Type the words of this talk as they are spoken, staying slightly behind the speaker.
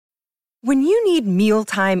When you need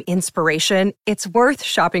mealtime inspiration, it's worth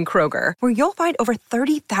shopping Kroger, where you'll find over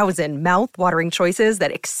 30,000 mouth-watering choices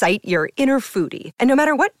that excite your inner foodie. And no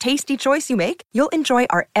matter what tasty choice you make, you'll enjoy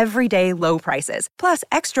our everyday low prices, plus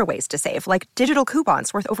extra ways to save, like digital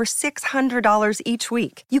coupons worth over $600 each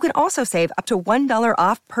week. You can also save up to $1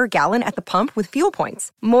 off per gallon at the pump with fuel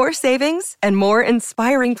points. More savings and more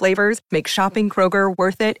inspiring flavors make shopping Kroger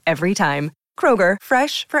worth it every time. Kroger,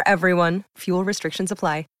 fresh for everyone. Fuel restrictions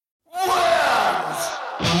apply.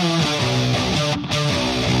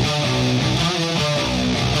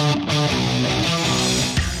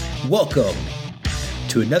 Welcome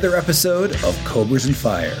to another episode of Cobras and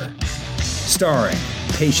Fire, starring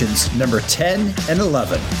patients number 10 and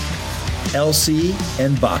 11, Elsie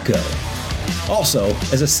and Baco. Also,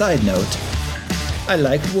 as a side note, I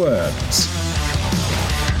like worms.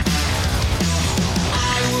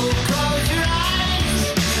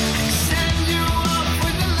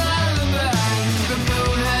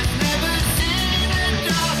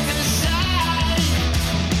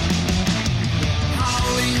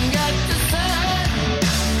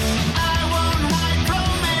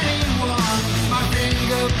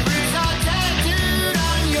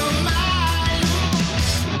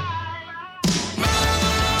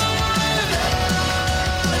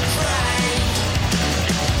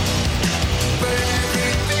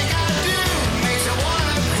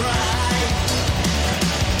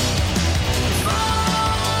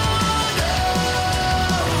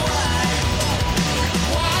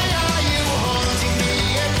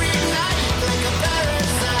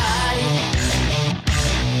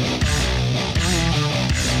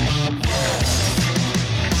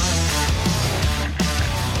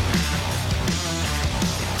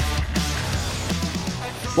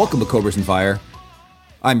 Welcome to Cobras and Fire.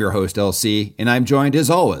 I'm your host, LC, and I'm joined, as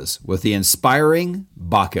always, with the inspiring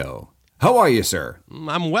Baco. How are you, sir?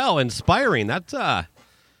 I'm well. Inspiring. That's an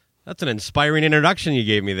inspiring introduction you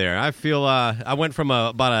gave me there. I feel I went from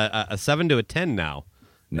about a 7 to a 10 now.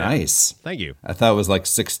 Nice. Thank you. I thought it was like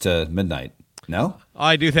 6 to midnight. No?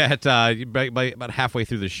 I do that by about halfway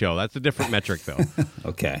through the show. That's a different metric, though.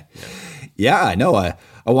 Okay. Yeah, I know. I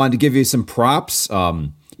wanted to give you some props.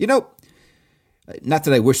 Not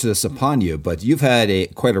that I wish this upon you, but you've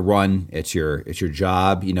had quite a run at your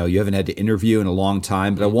job. You know, you haven't had to interview in a long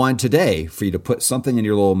time, but I wanted today for you to put something in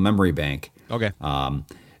your little memory bank. Okay.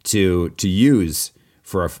 To use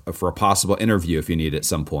for a possible interview if you need it at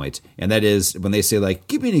some point. And that is when they say, like,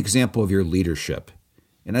 give me an example of your leadership.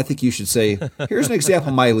 And I think you should say, here's an example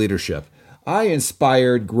of my leadership. I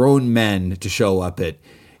inspired grown men to show up at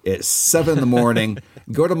 7 a.m,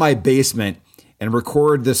 go to my basement, and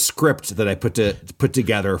record the script that I put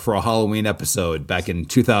together for a Halloween episode back in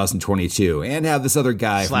 2022, and have this other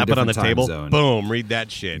guy slap from a it on the different table. time zone. Boom, read that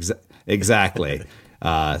shit. Exactly.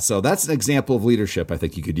 So that's an example of leadership I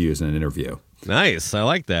think you could use in an interview. Nice, I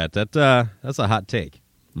like that. That's a hot take.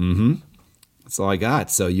 Mm-hmm. That's all I got.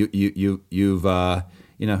 So you've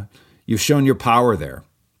shown your power there.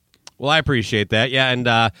 Well, I appreciate that. Yeah,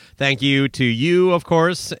 and thank you to you, of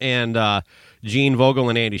course, and Gene Vogel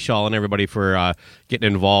and Andy Shaw and everybody for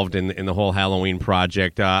getting involved in the whole Halloween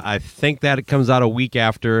project. I think that it comes out a week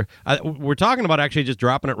after. We're talking about actually just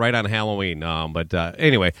dropping it right on Halloween. But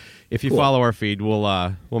anyway, if you follow our feed,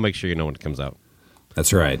 we'll make sure you know when it comes out.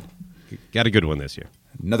 That's right. Got a good one this year.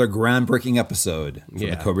 Another groundbreaking episode from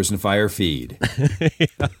the Cobras and Fire feed.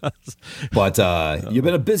 Yes. But you've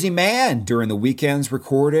been a busy man during the weekends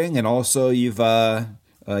recording, and also you had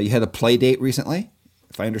a play date recently,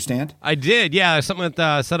 if I understand. I did, yeah. Something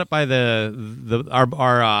that set up by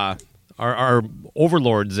our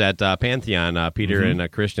overlords at Pantheon, Peter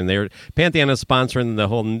and Christian. Pantheon is sponsoring the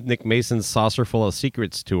whole Nick Mason's Saucer Full of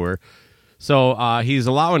Secrets tour. So he's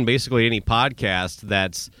allowing basically any podcast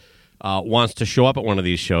that's wants to show up at one of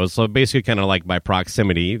these shows. So basically kind of like by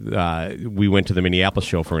proximity, we went to the Minneapolis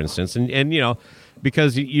show, for instance. And you know,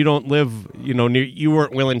 because you don't live, near, you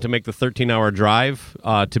weren't willing to make the 13-hour drive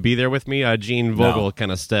to be there with me. Gene Vogel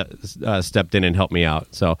kind of stepped in and helped me out.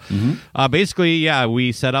 So basically, yeah,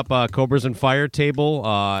 we set up a Cobras and Fire table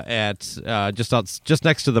at just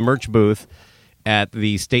next to the merch booth at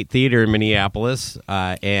the State Theater in Minneapolis.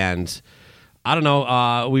 And I don't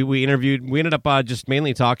know, we ended up just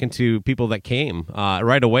mainly talking to people that came.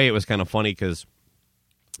 Right away, it was kind of funny because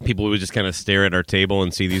people would just kind of stare at our table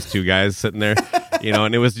and see these two guys sitting there,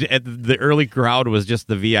 and it was the early crowd was just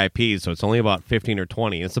the VIPs, so it's only about 15 or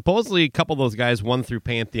 20. And supposedly a couple of those guys won through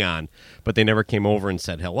Pantheon, but they never came over and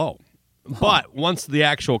said hello. But once the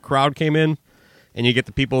actual crowd came in, and you get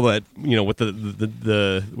the people that with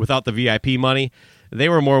the without the VIP money, they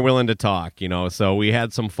were more willing to talk, so we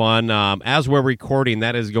had some fun. As we're recording,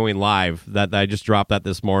 that is going live. That I just dropped that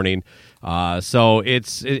this morning. So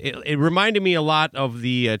it reminded me a lot of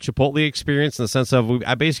the Chipotle experience in the sense of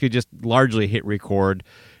I basically just largely hit record,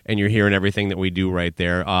 and you're hearing everything that we do right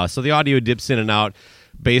there. So the audio dips in and out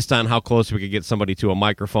based on how close we could get somebody to a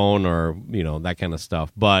microphone or that kind of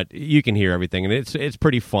stuff. But you can hear everything, and it's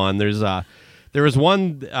pretty fun. There was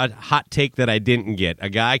one hot take that I didn't get. A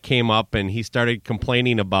guy came up and he started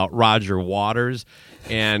complaining about Roger Waters,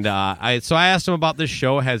 and I asked him about this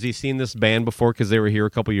show. Has he seen this band before? Because they were here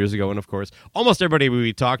a couple years ago, and of course, almost everybody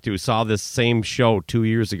we talked to saw this same show 2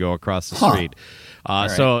 years ago across the street.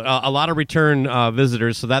 Right. So a lot of return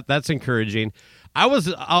visitors. So that's encouraging.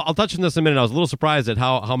 I'll touch on this in a minute. I was a little surprised at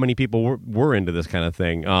how many people were into this kind of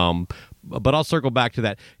thing. But I'll circle back to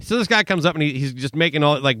that. So this guy comes up and he's just making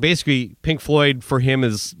basically Pink Floyd for him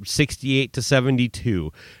is 68 to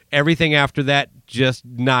 72. Everything after that, just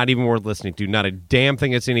not even worth listening to. Not a damn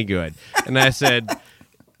thing that's any good. And I said,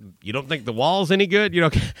 you don't think The Wall's any good?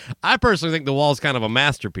 I personally think The Wall's kind of a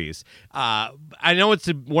masterpiece. I know it's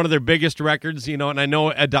one of their biggest records, and I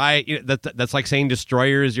know that's like saying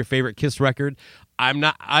Destroyer is your favorite Kiss record.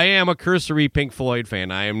 I am a cursory Pink Floyd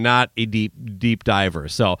fan. I am not a deep diver.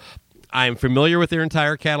 So I'm familiar with their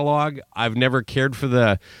entire catalog. I've never cared for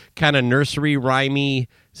the kind of nursery rhymey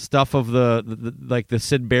stuff of the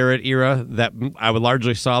Syd Barrett era that I would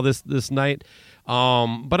largely saw this night.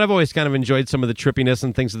 But I've always kind of enjoyed some of the trippiness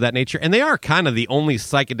and things of that nature. And they are kind of the only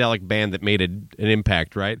psychedelic band that made an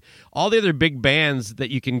impact, right? All the other big bands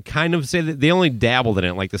that you can kind of say that they only dabbled in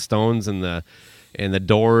it, like the Stones and the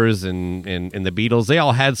Doors and the Beatles. They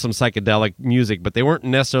all had some psychedelic music, but they weren't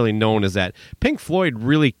necessarily known as that. Pink Floyd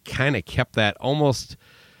really kind of kept that almost.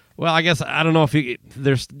 Well, I guess I don't know if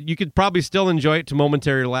you could probably still enjoy it to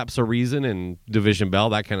Momentary Lapse of Reason and Division Bell,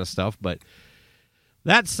 that kind of stuff, but.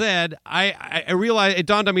 That said, I realized it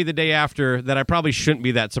dawned on me the day after that I probably shouldn't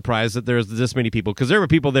be that surprised that there's this many people, because there were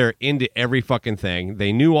people there into every fucking thing.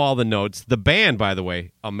 They knew all the notes. The band, by the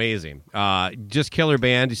way, amazing. Just killer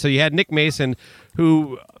band. So you had Nick Mason,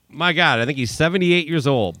 who, my God, I think he's 78 years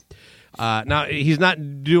old. Now, he's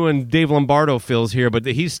not doing Dave Lombardo fills here, but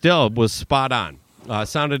he still was spot on.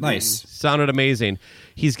 Sounded nice. Sounded amazing.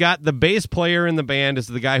 He's got the bass player in the band is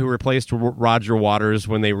the guy who replaced Roger Waters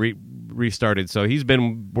when they restarted. So he's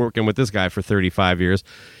been working with this guy for 35 years.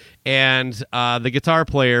 And the guitar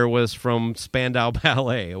player was from Spandau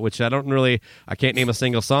Ballet, which I can't name a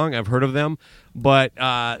single song. I've heard of them. But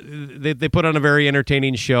they put on a very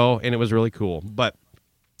entertaining show, and it was really cool. But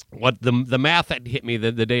what the math that hit me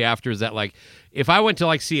the day after is that, if I went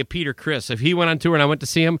to, see a Peter Criss, if he went on tour and I went to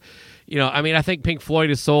see him, I think Pink Floyd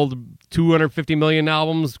has sold 250 million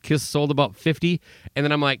albums. Kiss sold about 50. And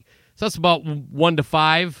then I'm like, so that's about 1 to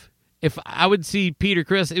 5. If I would see Peter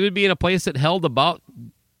Criss, it would be in a place that held about,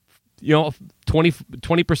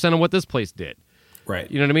 20% of what this place did. Right.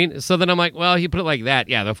 You know what I mean? So then I'm like, well, you put it like that.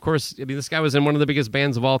 Yeah, of course. I mean, this guy was in one of the biggest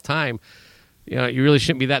bands of all time. You really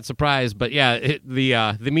shouldn't be that surprised. But yeah,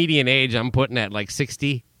 the median age I'm putting at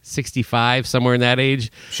 60, 65, somewhere in that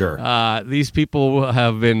age. Sure. These people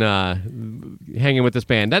have been hanging with this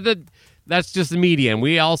band. That's just the median.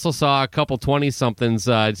 We also saw a couple 20-somethings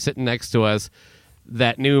sitting next to us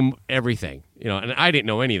that knew everything, and I didn't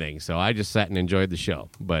know anything, so I just sat and enjoyed the show.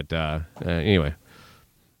 But anyway,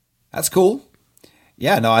 that's cool.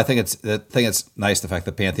 Yeah, no, I think it's nice the fact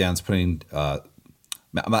that Pantheon's putting. I'm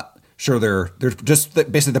not sure they're just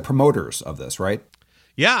basically the promoters of this, right?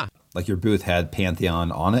 Yeah, like your booth had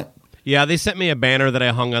Pantheon on it. Yeah, they sent me a banner that I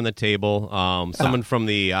hung on the table. Someone from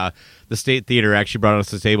the State Theater actually brought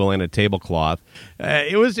us a table and a tablecloth.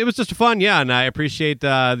 It was just fun, yeah, and I appreciate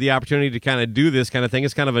the opportunity to kind of do this kind of thing.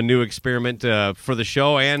 It's kind of a new experiment for the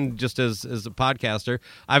show and just as a podcaster.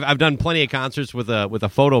 I've done plenty of concerts with a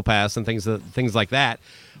photo pass and things like that,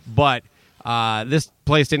 but this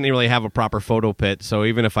place didn't really have a proper photo pit, so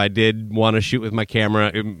even if I did want to shoot with my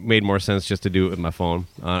camera, it made more sense just to do it with my phone.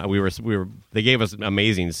 They gave us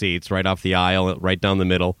amazing seats right off the aisle, right down the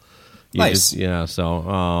middle. Nice.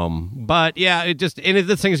 But yeah,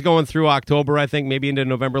 this thing's going through October, I think, maybe into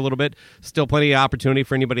November a little bit. Still plenty of opportunity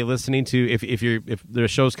for anybody listening to, if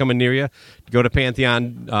there's shows coming near you, go to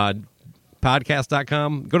Pantheon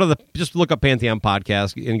podcast.com. Just look up Pantheon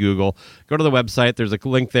Podcast in Google. Go to the website. There's a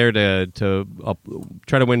link there to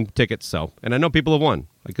try to win tickets. So, and I know people have won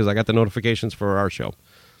because I got the notifications for our show.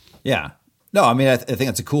 Yeah. No, I mean, I think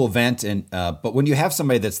it's a cool event, and but when you have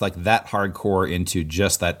somebody that's that hardcore into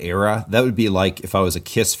just that era, that would be like if I was a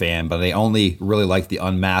Kiss fan, but I only really liked the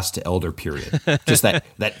Unmasked to Elder period. Just that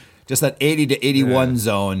Just that 80 to 81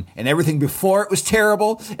 zone, and everything before it was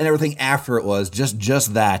terrible, and everything after it was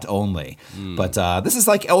just that only. But this is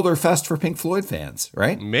like Elderfest for Pink Floyd fans,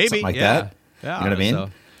 right? Maybe. Something like Yeah. that. Yeah, You know what I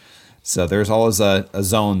mean? So there's always a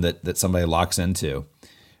zone that somebody locks into.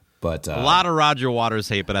 But A lot of Roger Waters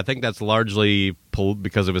hate, but I think that's largely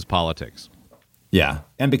because of his politics. yeah,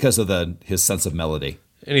 and because of his sense of melody.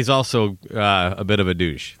 And he's also a bit of a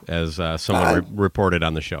douche, as someone reported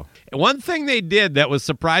on the show. One thing they did that was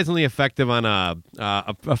surprisingly effective on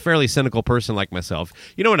a fairly cynical person like myself,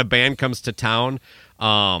 you know, when a band comes to town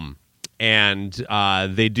and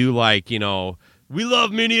they do like, you know, we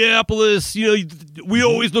love Minneapolis, you know, we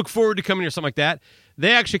always look forward to coming here, something like that.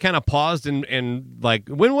 They actually kind of paused and like,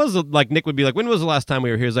 when was it, like Nick would be like, when was the last time we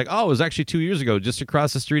were here? He's like, oh, it was actually 2 years ago, just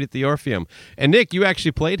across the street at the Orpheum. And Nick, you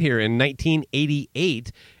actually played here in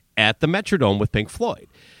 1988 at the Metrodome with Pink Floyd.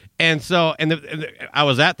 And so, I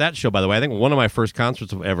was at that show, by the way. I think one of my first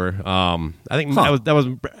concerts ever. I think that was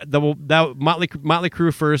Motley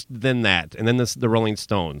Crue first, then that, and then the Rolling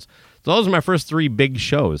Stones. So those are my first three big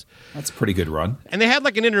shows. That's a pretty good run. And they had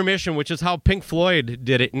like an intermission, which is how Pink Floyd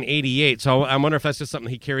did it in '88. So I wonder if that's just something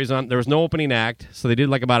he carries on. There was no opening act, so they did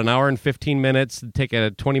like about an hour and 15 minutes, take a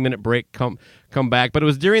 20-minute break, come back. But it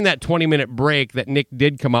was during that 20-minute break that Nick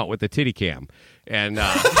did come out with the titty cam. And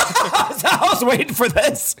I was waiting for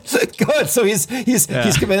this. Good. So he's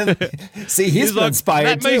coming. See, he's been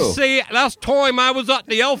inspired too. Let me too. see. Last time I was at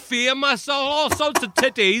the Orpheum, I saw all sorts of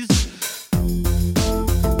titties.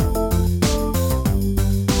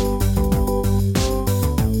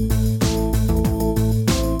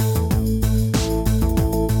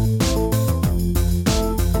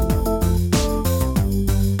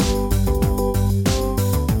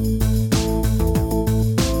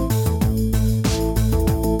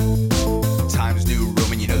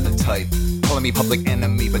 Me public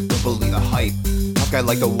enemy, but don't believe the hype. Tough guy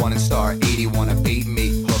like the one and star 80 wanna bait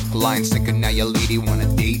me. Hook, line, sinker, now your lady wanna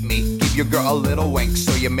date me. Give your girl a little wink,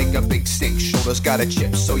 so you make a big stink. Shoulders got a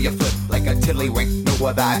chip, so you flip like a tiddlywink. Know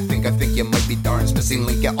what I think you might be darn missing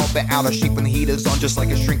link. Get all bent out of shape when the heat is on, just like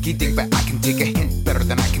a shrinky dink. But I can take a hint better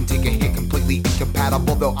than I can take a hit. Completely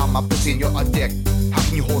incompatible, though I'm a pussy and you're a dick. How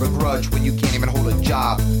can you hold a grudge when you can't even hold a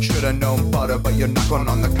job? Should've known better, but you're not going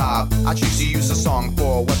on the cob. I choose to use a song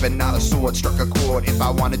for a weapon, not a sword. Struck a chord. If I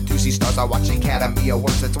wanted to see stars, I watch Academy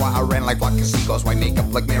Awards. That's why I ran like flock of seagulls. Why make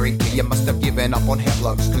up like Mary Kay? You must have given up on hair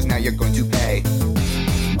looks, cause now you're going to pay.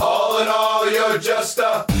 All in all, you're just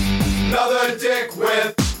another dick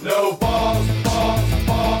with no balls, balls,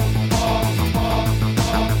 balls, balls, balls,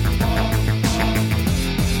 balls.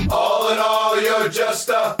 All in all, you're just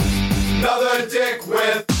another dick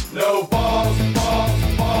with no balls, balls,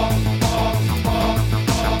 balls, balls, balls,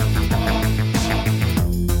 balls.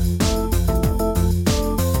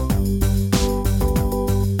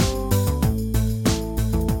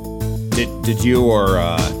 Did you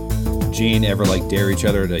or Gene ever like dare each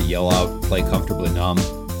other to yell out, "Play Comfortably Numb"?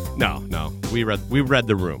 No. We read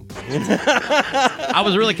the room. I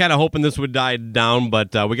was really kind of hoping this would die down,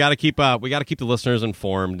 but we got to keep the listeners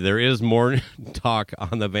informed. There is more talk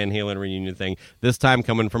on the Van Halen reunion thing. This time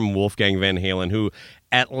coming from Wolfgang Van Halen, who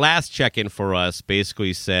at last check-in for us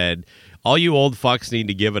basically said, "All you old fucks need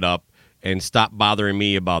to give it up and stop bothering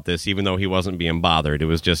me about this," even though he wasn't being bothered. It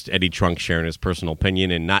was just Eddie Trunk sharing his personal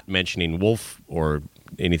opinion and not mentioning Wolf or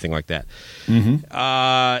anything like that.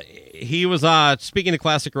 Mm-hmm. He was speaking to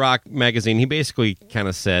Classic Rock magazine. He basically kind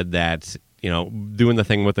of said that, you know, doing the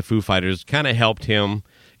thing with the Foo Fighters kind of helped him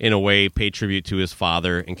in a way pay tribute to his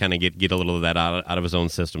father and kind of get a little of that out of his own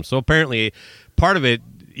system. So apparently part of it,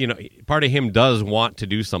 you know, part of him does want to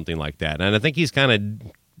do something like that. And I think he's kind of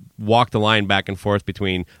walked the line back and forth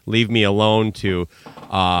between leave me alone to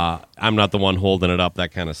I'm not the one holding it up,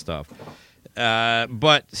 that kind of stuff.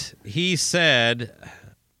 But he said,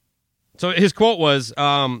 so his quote was,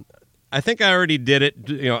 I think I already did it,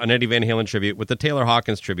 you know, an Eddie Van Halen tribute with the Taylor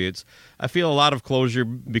Hawkins tributes. I feel a lot of closure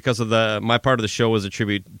because of my part of the show was a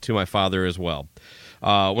tribute to my father as well.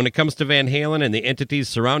 When it comes to Van Halen and the entities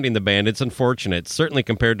surrounding the band, it's unfortunate, certainly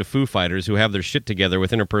compared to Foo Fighters, who have their shit together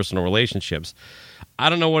with interpersonal relationships. I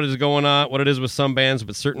don't know what is going on, what it is with some bands,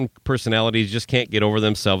 but certain personalities just can't get over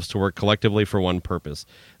themselves to work collectively for one purpose.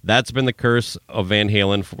 That's been the curse of Van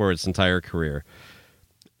Halen for its entire career.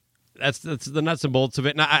 That's the nuts and bolts of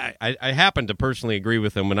it. And I happen to personally agree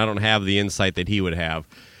with him, and I don't have the insight that he would have.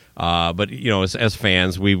 But you know, as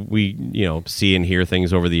fans, we you know, see and hear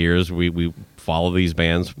things over the years. We follow these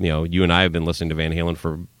bands. You know, you and I have been listening to Van Halen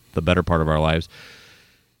for the better part of our lives.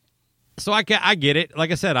 So I get it. Like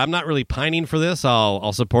I said, I'm not really pining for this.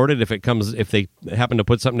 I'll support it if they happen to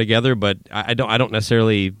put something together. But I don't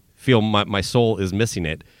necessarily feel my soul is missing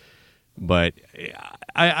it. But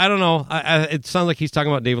I don't know. It sounds like he's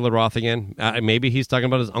talking about David Lee Roth again. Maybe he's talking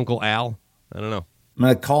about his Uncle Al. I don't know. I'm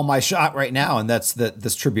going to call my shot right now, and that's that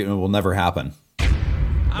this tribute will never happen.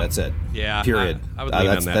 That's it. Yeah. Period. I would lean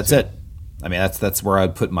on that that's too. it. I mean, that's where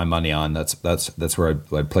I'd put my money on. That's where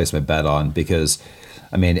I'd place my bet on, because,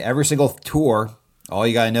 I mean, every single tour, all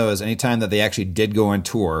you got to know is anytime that they actually did go on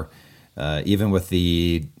tour, even with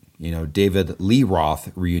the, David Lee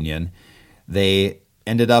Roth reunion, they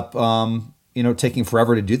ended up, taking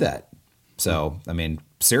forever to do that. So, I mean,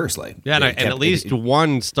 seriously. Yeah, and at least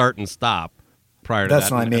one start and stop prior to that.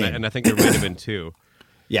 That's what I mean. And I think there might have been two.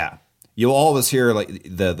 Yeah. You'll always hear like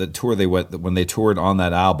the tour they went when they toured on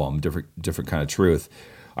that album, different kind of truth.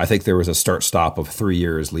 I think there was a start stop of 3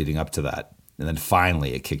 years leading up to that, and then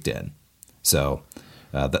finally it kicked in. So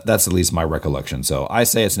that's at least my recollection. So I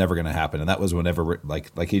say it's never going to happen, and that was whenever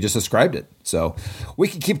like he just described it. So we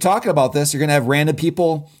can keep talking about this. You're going to have random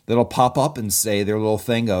people that'll pop up and say their little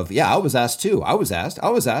thing of, yeah, I was asked too. I was asked. I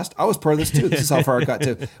was part of this too. This is how far it got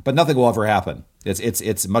to. But nothing will ever happen.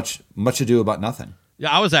 It's much ado about nothing. Yeah,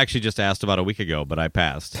 I was actually just asked about a week ago, but I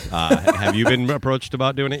passed. Have you been approached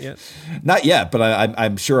about doing it yet? Not yet, but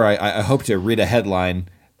I'm sure I hope to read a headline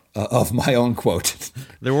of my own quote.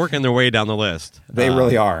 They're working their way down the list. They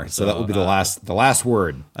really are. So that will be the last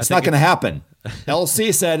word. It's not going to happen.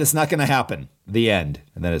 LC said it's not going to happen. The end.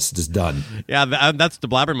 And then it's just done. Yeah, that's the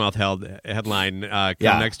Blabbermouth headline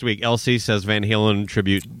next week. LC says Van Halen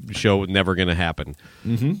tribute show never going to happen.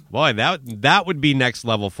 Mm-hmm. Boy, that would be next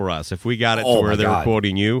level for us if we got it to where they were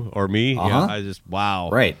quoting you or me. Uh-huh. Yeah,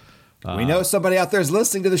 wow. Right. We know somebody out there is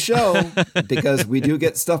listening to the show because we do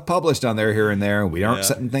get stuff published on there here and there. We aren't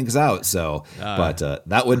setting things out. So, but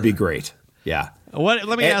that would be great. Yeah.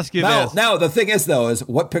 Let me ask you this. Now the thing is though, is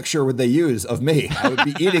what picture would they use of me? I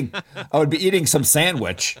would be eating some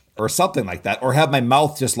sandwich or something like that, or have my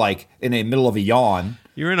mouth just like in the middle of a yawn.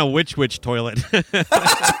 You're in a witch toilet.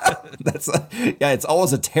 It's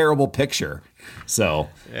always a terrible picture. So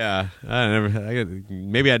yeah,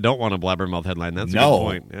 maybe I don't want a Blabbermouth headline. That's a good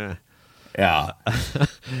point. Yeah.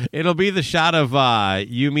 It'll be the shot of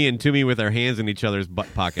you, me, and Toomey with our hands in each other's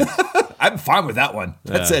butt pockets. I'm fine with that one.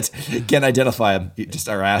 That's it. Can't identify them. Just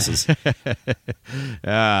our asses.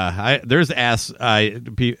 There's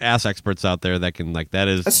ass experts out there that can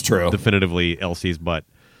that's true. Definitively LC's butt.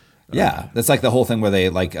 Yeah, that's like the whole thing where they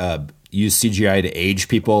use CGI to age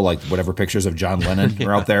people, like whatever pictures of John Lennon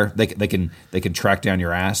are out there. They can track down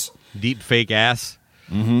your ass. Deep fake ass.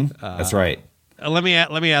 Mm-hmm. That's right. Let me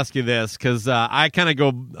ask you this, because I kind of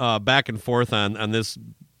go back and forth on this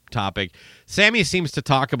topic. Sammy seems to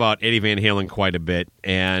talk about Eddie Van Halen quite a bit,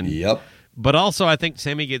 but also I think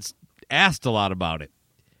Sammy gets asked a lot about it.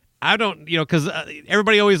 I don't, because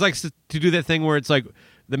everybody always likes to do that thing where it's like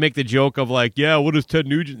they make the joke of like, yeah, what does Ted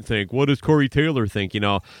Nugent think? What does Corey Taylor think?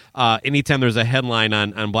 Anytime there's a headline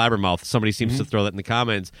on Blabbermouth, somebody seems to throw that in the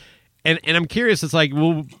comments, and I'm curious. It's like,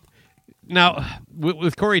 well, now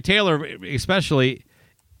with Corey Taylor especially.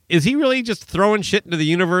 Is he really just throwing shit into the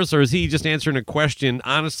universe, or is he just answering a question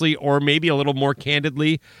honestly, or maybe a little more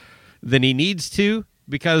candidly than he needs to?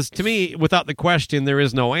 Because to me, without the question, there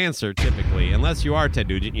is no answer typically, unless you are Ted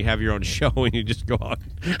Nugent, you have your own show and you just go out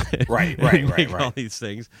and make all these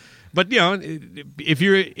things. But if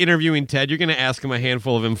you're interviewing Ted, you're going to ask him a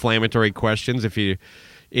handful of inflammatory questions if you're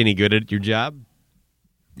any good at your job.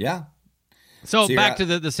 Yeah. So back to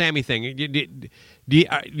the Sammy thing. Do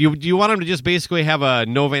you want him to just basically have a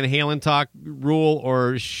no Van Halen talk rule,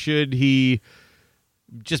 or should he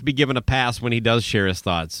just be given a pass when he does share his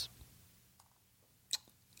thoughts?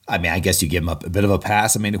 I mean, I guess you give him a bit of a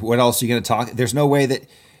pass. I mean, what else are you going to talk? There's no way that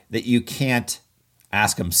you can't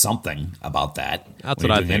ask him something about that. That's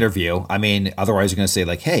what I think. An interview. I mean, otherwise you're going to say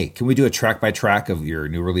like, hey, can we do a track by track of your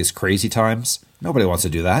new release Crazy Times? Nobody wants to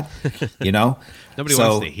do that, Nobody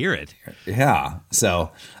wants to hear it. Yeah.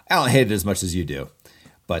 So I don't hate it as much as you do.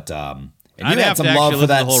 But and you I'd had have some to love actually for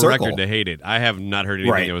that listen to the whole circle. record to hate it. I have not heard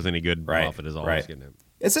anything that was any good off it as all. Right.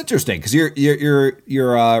 It's interesting because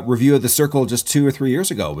your review of the Circle just 2 or 3 years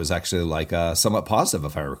ago was actually like somewhat positive,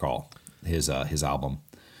 if I recall, his album.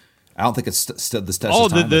 I don't think it's stood the test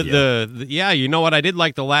of time. You know what? I did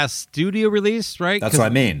like the last studio release, right? That's what I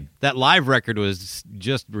mean. That live record was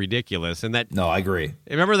just ridiculous, and that. No, I agree.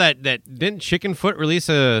 Remember that didn't Chickenfoot release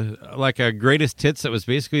a greatest hits that was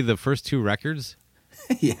basically the first 2 records?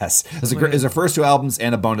 Yes, it was the first 2 albums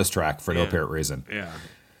and a bonus track for no apparent reason. Yeah.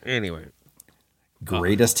 Anyway,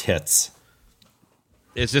 greatest hits.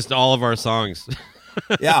 It's just all of our songs.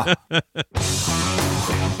 Yeah.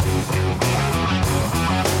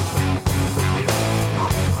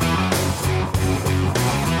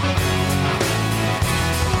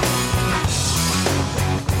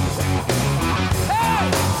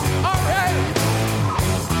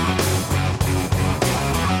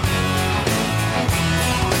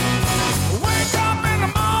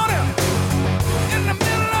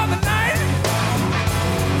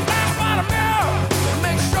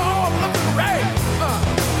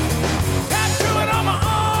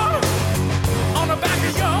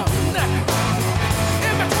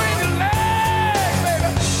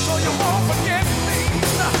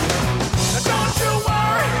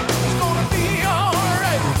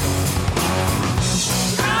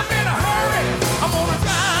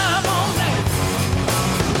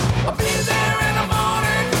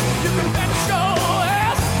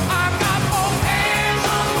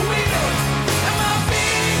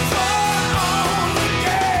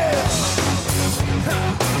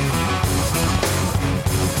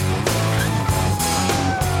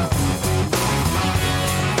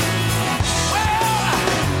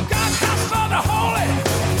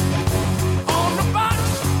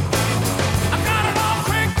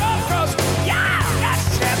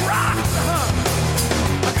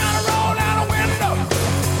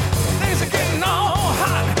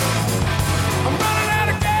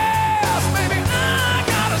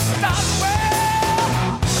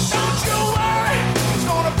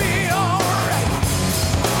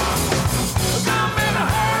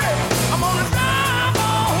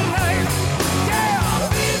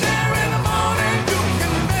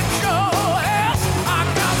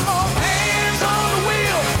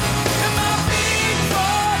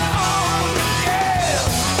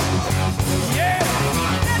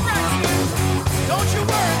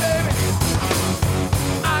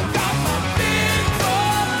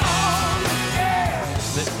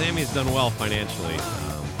 done well financially.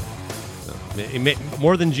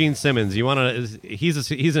 More than Gene Simmons. You want to?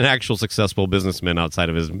 He's an actual successful businessman outside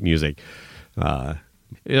of his music.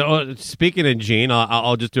 Speaking of Gene,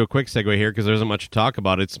 I'll just do a quick segue here because there isn't much to talk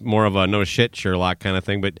about. It's more of a no shit Sherlock kind of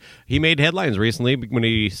thing. But he made headlines recently when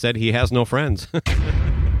he said he has no friends.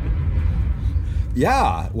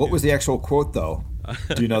 Yeah. What was the actual quote, though?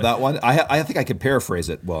 Do you know that one? I think I could paraphrase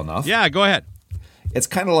it well enough. Yeah, go ahead. It's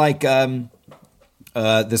kind of like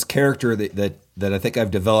this character that I think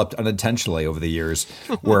I've developed unintentionally over the years,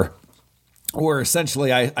 where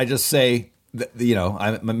essentially I just say that,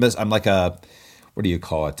 I'm like a, what do you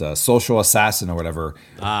call it, a social assassin or whatever.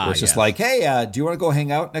 Where it's just like, hey, do you want to go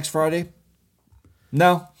hang out next Friday?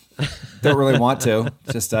 No. Don't really want to.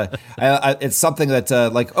 It's just it's something that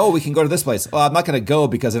like, oh, we can go to this place. Well, I'm not going to go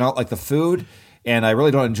because I don't like the food, and I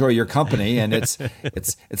really don't enjoy your company, and it's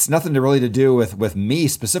nothing to do with me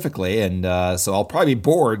specifically, and so I'll probably be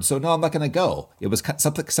bored. So no, I'm not going to go. It was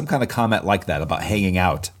some kind of comment like that about hanging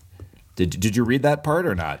out. Did you read that part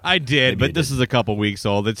or not? I did, but this is a couple weeks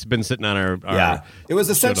old. It's been sitting on our yeah. It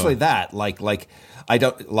was essentially that like I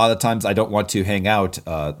don't, a lot of times I don't want to hang out.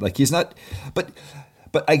 Like he's not, but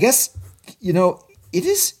I guess it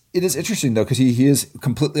is interesting though, because he is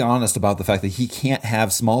completely honest about the fact that he can't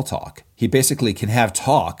have small talk. He basically can have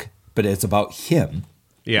talk, but it's about him.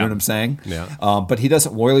 Yeah. You know what I'm saying? Yeah. But he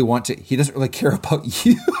doesn't really want to. He doesn't really care about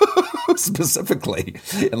you specifically,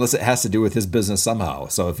 unless it has to do with his business somehow.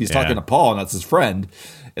 So if he's talking to Paul and that's his friend,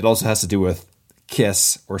 it also has to do with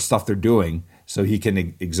Kiss or stuff they're doing, so he can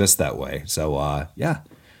exist that way. So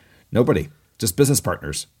nobody, just business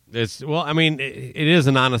partners. It is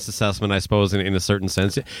an honest assessment, I suppose, in a certain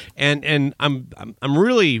sense. And I'm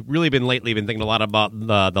really been thinking a lot about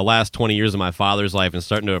the last 20 years of my father's life and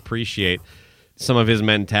starting to appreciate some of his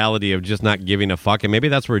mentality of just not giving a fuck. And maybe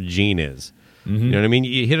that's where Gene is. Mm-hmm. You know what I mean?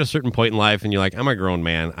 You hit a certain point in life and you're like, I'm a grown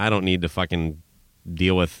man. I don't need to fucking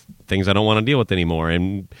deal with things I don't want to deal with anymore.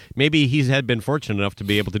 And maybe he's been fortunate enough to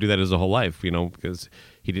be able to do that his whole life, because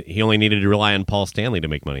he only needed to rely on Paul Stanley to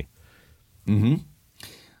make money. Mm-hmm.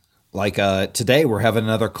 Like today, we're having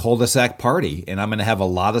another cul-de-sac party, and I'm going to have a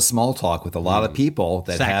lot of small talk with a lot of people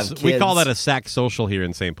that have kids. We call that a sack social here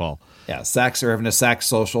in St. Paul. Yeah, Sacks are having a sack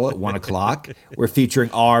social at 1 o'clock. We're featuring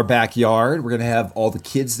our backyard. We're going to have all the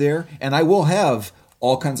kids there, and I will have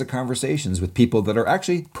all kinds of conversations with people that are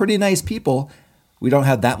actually pretty nice people. We don't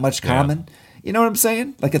have that much common. Yeah. You know what I'm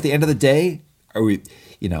saying? Like at the end of the day,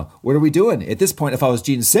 what are we doing? At this point, if I was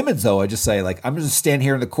Gene Simmons, though, I'd just say, like, I'm going to stand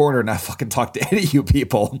here in the corner and not fucking talk to any of you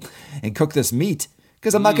people and cook this meat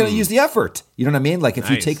because I'm not going to use the effort. You know what I mean? Like, if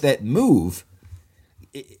you take that move,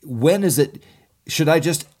 when is it? Should I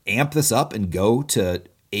just amp this up and go to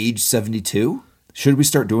age 72? Should we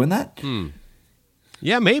start doing that?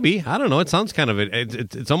 Yeah, maybe. I don't know. It sounds kind of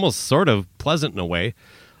it's almost sort of pleasant in a way.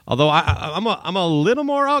 Although I'm a little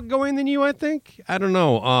more outgoing than you, I think. I don't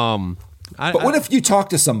know. But what if you talk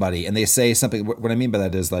to somebody and they say something? What I mean by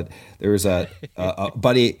that is that there was a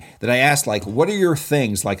buddy that I asked, like, what are your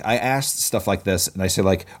things? Like, I asked stuff like this, and I say,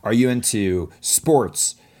 like, are you into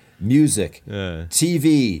sports, music,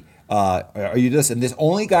 TV? Are you this? And the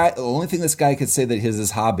only thing this guy could say that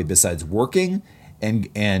his hobby besides working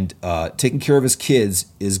and taking care of his kids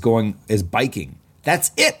is biking.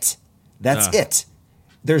 That's it. That's it.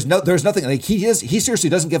 There's nothing like he seriously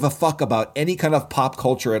doesn't give a fuck about any kind of pop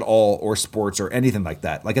culture at all or sports or anything like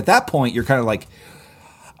that. Like at that point, you're kind of like,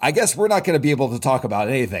 I guess we're not going to be able to talk about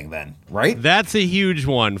anything then, right? That's a huge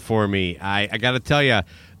one for me. I got to tell you,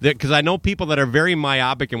 because I know people that are very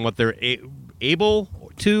myopic in what they're able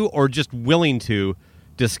to or just willing to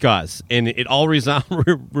discuss, and it all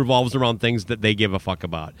revolves around things that they give a fuck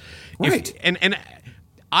about. Right. And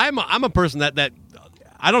I'm a person that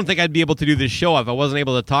I don't think I'd be able to do this show if I wasn't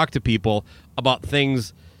able to talk to people about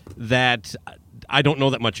things that I don't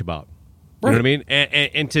know that much about. You know what I mean?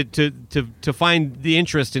 And to find the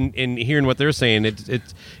interest in hearing what they're saying,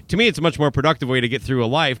 it's to me, it's a much more productive way to get through a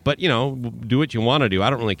life. But, do what you want to do.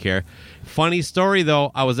 I don't really care. Funny story,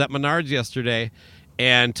 though. I was at Menards yesterday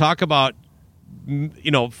and talk about,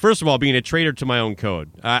 first of all, being a traitor to my own code.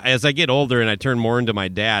 As I get older and I turn more into my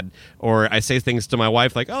dad, or I say things to my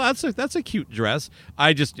wife like, "Oh, that's a cute dress,"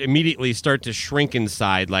 I just immediately start to shrink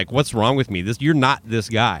inside. Like, what's wrong with me? You're not this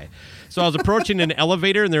guy. So I was approaching an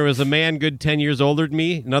elevator, and there was a man, good 10 years older than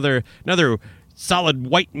me, another solid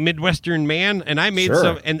white Midwestern man, and I made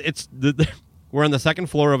some. And it's we're on the second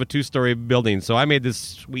floor of a 2-story building, so I made this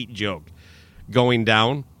sweet joke going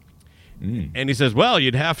down, and he says, "Well,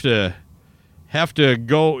 you'd have to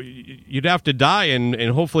go, you'd have to die and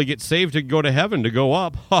hopefully get saved to go to heaven to go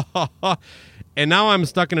up." And now I'm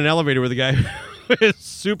stuck in an elevator with a guy is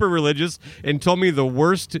super religious and told me the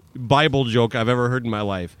worst Bible joke I've ever heard in my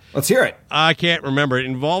life. Let's hear it. I can't remember. It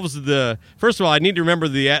involves first of all, I need to remember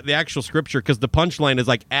the actual scripture because the punchline is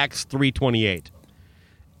like Acts 3:28.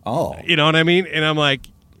 Oh. You know what I mean? And I'm like,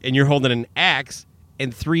 and you're holding an axe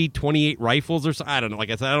and 3:28 rifles or something. I don't know. Like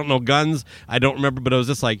I said, I don't know guns. I don't remember, but it was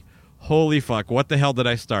just like, holy fuck, what the hell did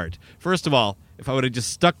I start? First of all, if I would have just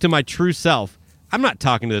stuck to my true self, I'm not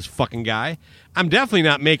talking to this fucking guy. I'm definitely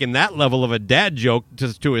not making that level of a dad joke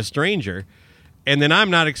to a stranger. And then I'm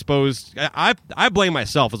not exposed. I blame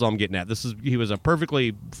myself is all I'm getting at. He was a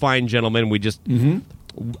perfectly fine gentleman. We just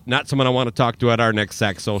not someone I want to talk to at our next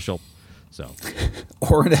Sack Social. So,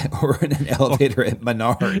 or in an elevator at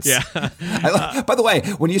Menards. Yeah. By the way,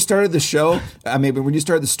 when you started the show, when you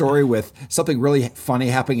started the story with something really funny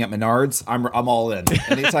happening at Menards, I'm all in.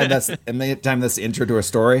 Anytime that's the intro to a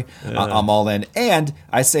story, I'm all in. And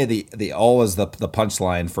I say the always the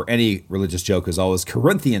punchline for any religious joke is always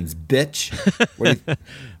Corinthians, bitch.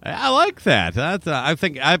 I like that. That's I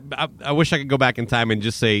think I wish I could go back in time and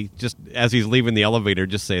just as he's leaving the elevator,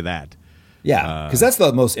 just say that. Yeah, because that's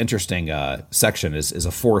the most interesting section is a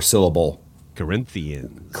 4-syllable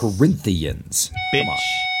Corinthians. Bitch. Come on.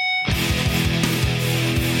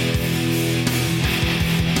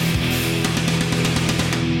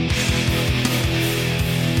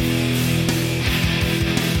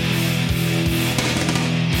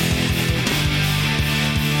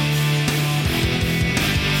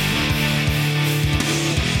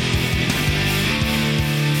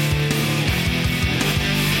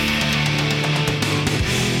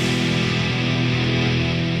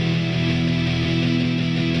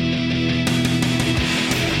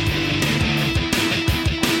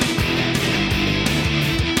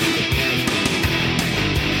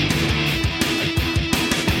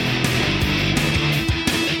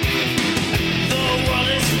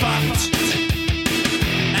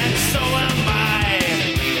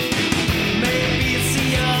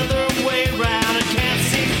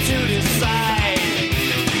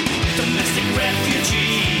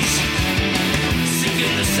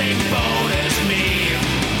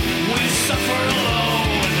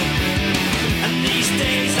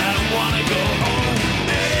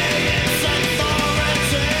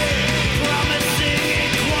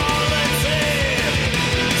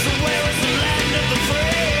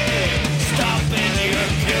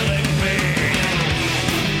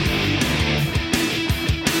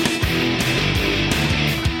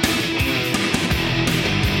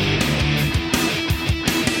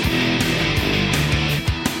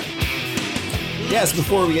 Yes,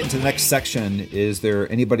 before we get into the next section, is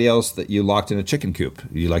there anybody else that you locked in a chicken coop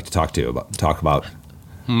you'd like to talk about?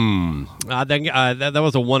 That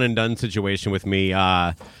was a one and done situation with me.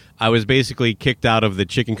 I was basically kicked out of the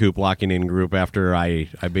chicken coop locking in group after I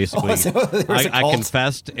basically I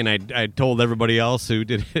confessed and I told everybody else who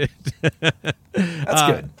did it. That's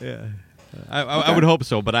good. Yeah, I would hope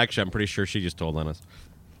so, but actually I'm pretty sure she just told on us.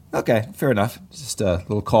 Okay, fair enough. Just a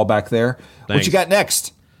little callback there. Thanks. What you got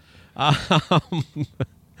next?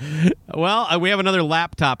 Well, we have another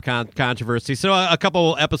laptop controversy. So a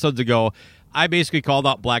couple episodes ago, I basically called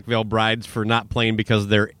out Black Veil Brides for not playing because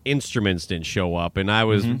their instruments didn't show up. And I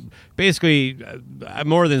was basically, I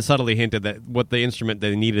more than subtly hinted that what the instrument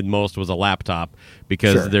they needed most was a laptop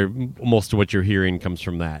because most of what you're hearing comes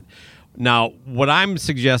from that. Now, what I'm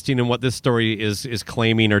suggesting and what this story is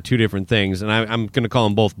claiming are two different things. And I'm going to call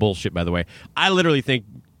them both bullshit, by the way. I literally think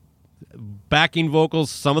backing vocals,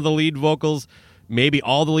 some of the lead vocals, maybe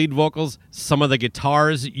all the lead vocals, some of the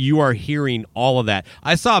guitars, you are hearing all of that.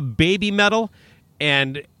 I saw Baby Metal,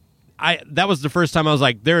 and that was the first time I was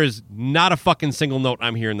like, there is not a fucking single note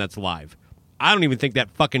I'm hearing that's live. I don't even think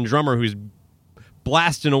that fucking drummer who's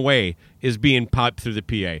blasting away is being piped through the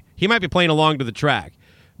PA. He might be playing along to the track,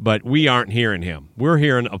 but we aren't hearing him. We're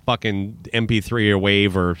hearing a fucking MP3 or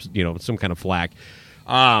wave or some kind of FLAC.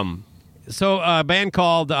 So a band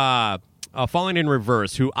called Falling in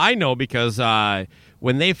Reverse, who I know because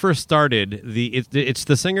when they first started, it's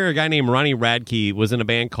the singer, a guy named Ronnie Radke, was in a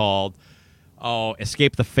band called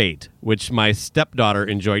Escape the Fate, which my stepdaughter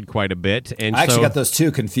enjoyed quite a bit. And I actually got those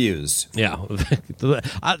two confused. Yeah.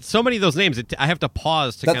 So many of those names, I have to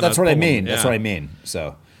pause to kind of... That's what I mean. Yeah. That's what I mean.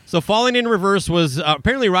 So Falling in Reverse was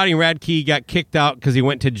apparently Ronnie Radke got kicked out because he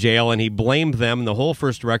went to jail and he blamed them. The whole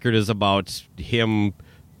first record is about him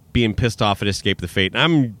being pissed off at Escape the Fate. And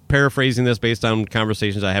I'm paraphrasing this based on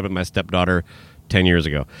conversations I had with my stepdaughter 10 years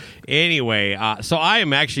ago. Anyway, so I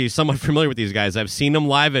am actually somewhat familiar with these guys. I've seen them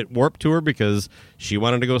live at Warped Tour because she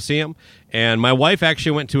wanted to go see them. And my wife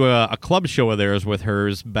actually went to a club show of theirs with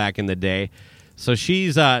hers back in the day. So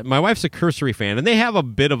she's my wife's a Cursory fan, and they have a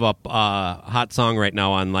bit of a hot song right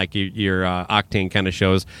now on like your Octane kind of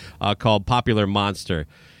shows called Popular Monster.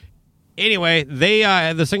 Anyway,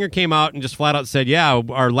 the singer came out and just flat out said, "Yeah,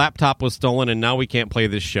 our laptop was stolen, and now we can't play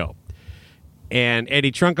this show." And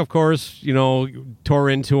Eddie Trunk, of course, tore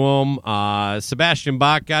into him. Sebastian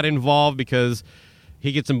Bach got involved because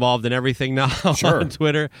he gets involved in everything now on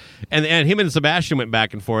Twitter. And him and Sebastian went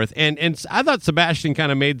back and forth. And I thought Sebastian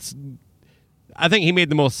kind of I think he made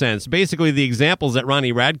the most sense. Basically, the examples that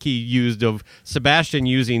Ronnie Radke used of Sebastian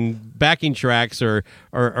using backing tracks or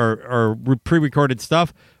pre-recorded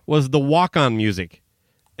stuff was the walk-on music.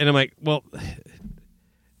 And I'm like, well,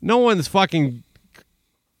 no one's fucking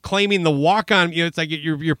claiming the walk-on. It's like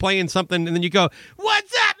you're playing something, and then you go,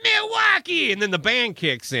 "What's up, Milwaukee?" And then the band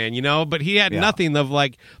kicks in, But he had nothing of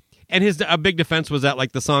like. And his big defense was that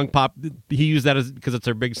like the song pop. He used that because it's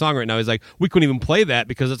their big song right now. He's like, we couldn't even play that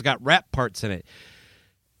because it's got rap parts in it.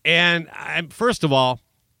 And first of all,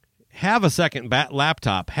 have a second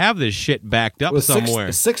laptop. Have this shit backed up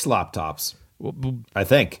somewhere. Six laptops, I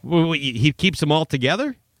think. He keeps them all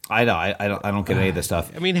together. I know. I don't get any of this stuff.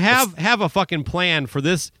 I mean, have a fucking plan for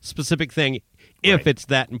this specific thing if it's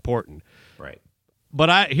that important. Right.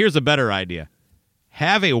 But here's a better idea.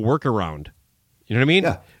 Have a workaround. You know what I mean?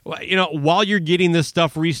 Yeah. While you're getting this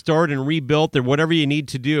stuff restored and rebuilt or whatever you need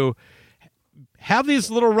to do, have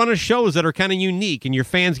these little run of shows that are kind of unique, and your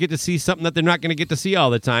fans get to see something that they're not going to get to see all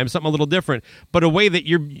the time, something a little different, but a way that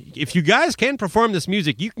if you guys can perform this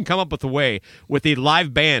music, you can come up with a way with a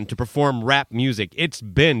live band to perform rap music. It's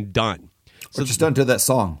been done. So just don't do that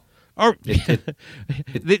song. Or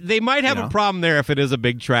they might have a problem there if it is a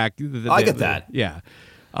big track. I get that. Yeah.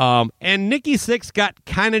 And Nikki Sixx got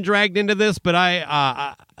kind of dragged into this, but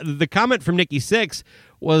the comment from Nikki Sixx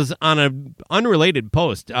was on an unrelated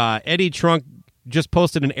post. Eddie Trunk just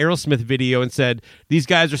posted an Aerosmith video and said, "These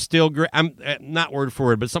guys are still great." I'm not word for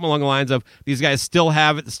word, but something along the lines of, "These guys still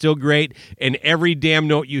have it, still great, and every damn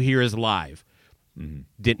note you hear is live." Mm-hmm.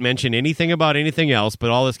 Didn't mention anything about anything else, but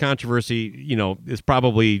all this controversy, is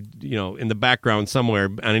probably, in the background somewhere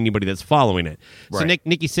on anybody that's following it. Right. So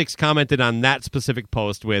Nikki Sixx commented on that specific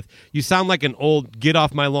post with, "You sound like an old, get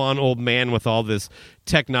off my lawn old man with all this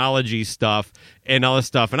technology stuff and all this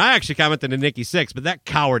stuff." And I actually commented to Nikki Sixx, but that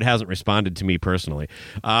coward hasn't responded to me personally.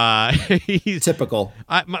 He's typical.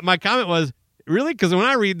 My comment was, really? Because when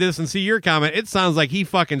I read this and see your comment, it sounds like he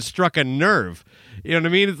fucking struck a nerve. You know what I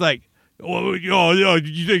mean? It's like, "Well, did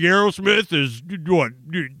you think Aerosmith is what?"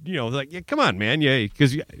 Like, yeah, come on, man. Yeah,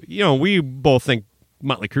 because, we both think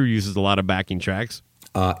Motley Crue uses a lot of backing tracks.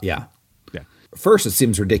 Yeah. First, it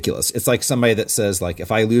seems ridiculous. It's like somebody that says, like,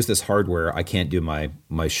 if I lose this hardware, I can't do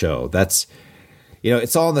my show. That's,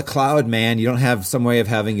 it's all in the cloud, man. You don't have some way of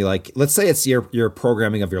having, let's say it's your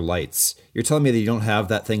programming of your lights. You're telling me that you don't have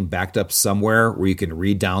that thing backed up somewhere where you can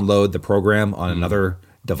re-download the program on another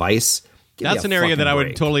device? That's an area that I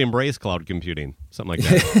would totally embrace, cloud computing, something like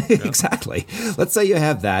that. Exactly. Let's say you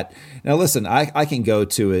have that. Now, listen, I can go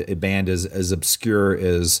to a band as obscure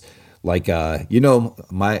as, like, how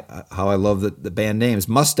I love the band names,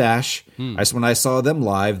 Mustache. When I saw them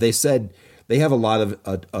live, they said they have a lot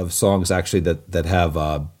of songs actually that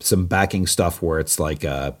have some backing stuff where it's like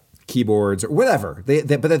keyboards or whatever. But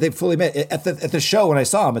they fully admit at the show when I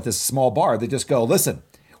saw them at this small bar, they just go, "Listen,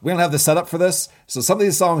 we don't have the setup for this, so some of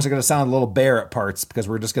these songs are going to sound a little bare at parts because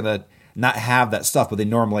we're just going to not have that stuff, but they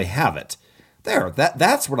normally have it."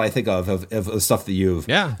 That's what I think of the stuff that you've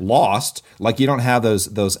lost. Like, you don't have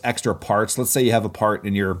those extra parts. Let's say you have a part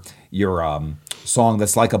in your song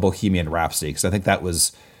that's like a Bohemian Rhapsody, because I think that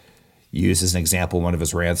was used as an example in one of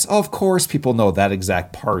his rants. Oh, of course, people know that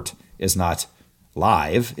exact part is not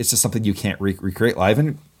live. It's just something you can't recreate live,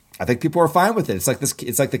 and I think people are fine with it. It's like this.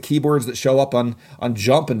 It's like the keyboards that show up on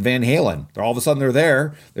Jump and Van Halen. All of a sudden they're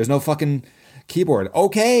there. There's no fucking keyboard.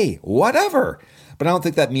 Okay, whatever. But I don't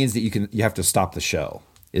think that means that you have to stop the show.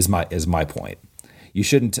 Is my point. You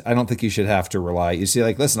shouldn't. I don't think you should have to rely. You see,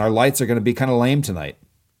 like, listen, our lights are going to be kind of lame tonight.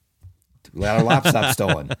 We had our laptop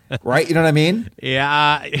stolen, right? You know what I mean?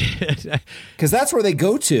 Yeah. Because that's where they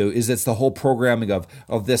go to. It's the whole programming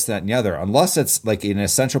of this, that, and the other. Unless it's like an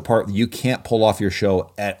essential part that you can't pull off your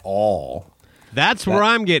show at all. That's where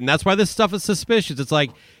I'm getting. That's why this stuff is suspicious. It's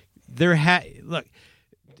like look,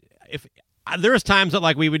 if there's times that,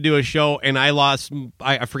 like, we would do a show and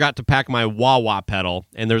I forgot to pack my wah-wah pedal,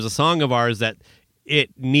 and there's a song of ours that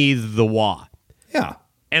it needs the wah. Yeah.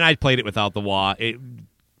 And I played it without the wah. It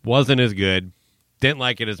wasn't as good. Didn't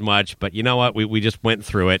like it as much, but you know what? We just went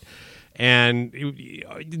through it. And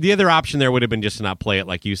the other option there would have been just to not play it,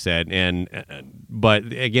 like you said. And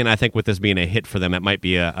But again, I think with this being a hit for them, it might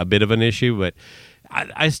be a bit of an issue. But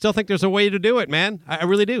I still think there's a way to do it, man. I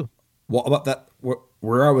really do. Well, about that,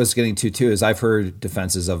 where I was getting to too is I've heard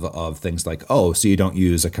defenses of things like, oh, so you don't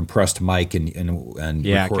use a compressed mic and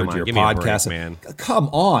Yeah, record come on, your give me a podcast, break, man. Come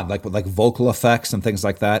on, like with vocal effects and things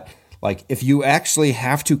like that. Like if you actually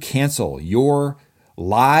have to cancel your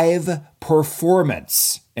live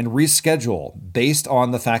performance and reschedule based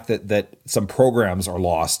on the fact that some programs are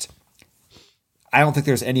lost, I don't think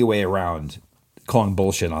there's any way around calling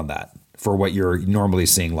bullshit on that for what you're normally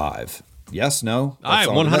seeing live. Yes, no. I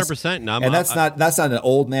 100%. And that's not an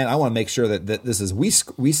old man. I want to make sure that this is we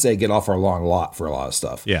say get off our long lot for a lot of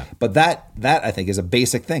stuff. Yeah. But that I think is a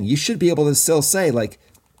basic thing. You should be able to still say like,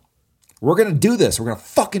 we're gonna do this. We're gonna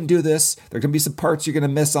fucking do this. There are gonna be some parts you're gonna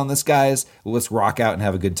miss on this, guys. Well, let's rock out and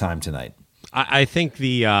have a good time tonight. I think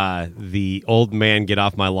the old man get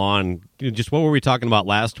off my lawn. Just what were we talking about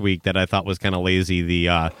last week that I thought was kind of lazy?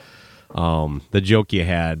 The joke you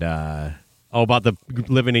had. About the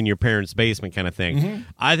living in your parents' basement kind of thing. Mm-hmm.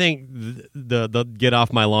 I think the get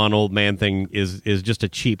off my lawn old man thing is just a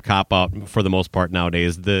cheap cop out for the most part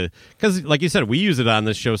nowadays. Because like you said, we use it on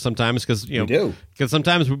this show sometimes because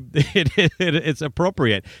sometimes it's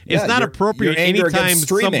appropriate. It's not appropriate anytime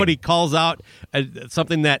somebody calls out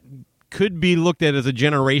something that could be looked at as a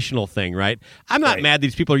generational thing, right? I'm not mad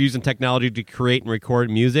these people are using technology to create and record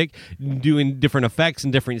music, doing different effects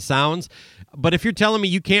and different sounds. But if you're telling me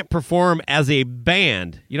you can't perform as a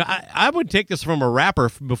band, I would take this from a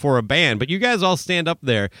rapper before a band, but you guys all stand up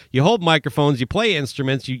there, you hold microphones, you play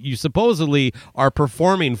instruments, you supposedly are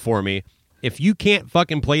performing for me. If you can't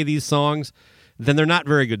fucking play these songs, then they're not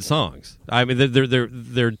very good songs. I mean,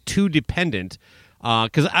 they're too dependent.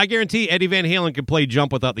 Because I guarantee Eddie Van Halen could play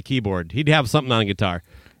Jump without the keyboard. He'd have something on guitar.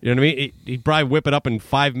 You know what I mean? He'd probably whip it up in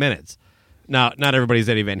 5 minutes. Now, not everybody's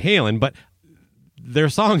Eddie Van Halen, but their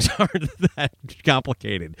songs aren't that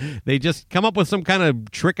complicated. They just come up with some kind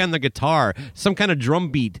of trick on the guitar, some kind of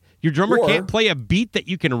drum beat. Your drummer can't play a beat that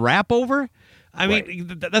you can rap over? I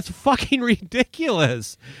mean, that's fucking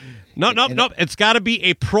ridiculous. No. It's got to be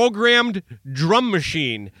a programmed drum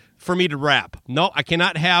machine for me to rap. No, I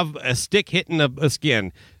cannot have a stick hitting a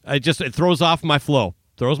skin. It throws off my flow.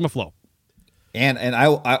 Throws my flow. And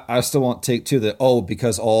I still won't take to the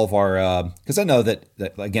because all of our because I know that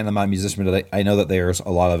again I'm not a musician, but I know that there's a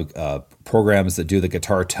lot of programs that do the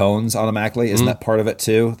guitar tones automatically. Isn't that part of it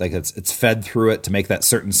too? Like it's fed through it to make that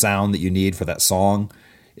certain sound that you need for that song.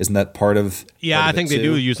 Isn't that part of? Yeah, I think they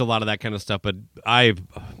do use a lot of that kind of stuff, but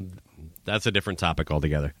that's a different topic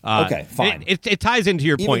altogether. Okay, fine. It ties into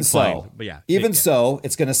your point. So, but yeah, so,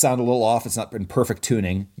 it's going to sound a little off. It's not in perfect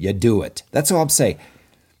tuning. You do it. That's all I'm saying.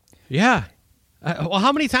 Yeah. Well,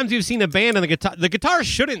 how many times have you seen a band and the guitar? The guitar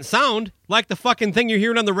shouldn't sound like the fucking thing you're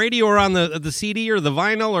hearing on the radio or on the CD or the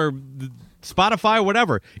vinyl or the Spotify or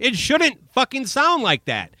whatever. It shouldn't fucking sound like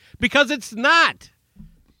that because it's not.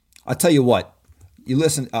 I'll tell you what. You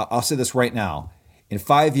listen. I'll say this right now. In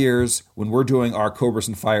 5 years, when we're doing our Cobras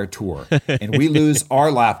and Fire tour and we lose our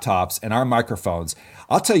laptops and our microphones,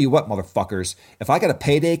 I'll tell you what, motherfuckers, if I got a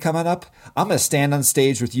payday coming up, I'm going to stand on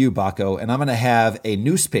stage with you, Baco, and I'm going to have a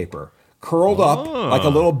newspaper curled up like a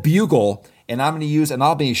little bugle, and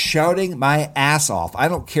I'll be shouting my ass off. I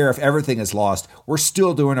don't care if everything is lost. We're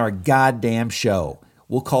still doing our goddamn show.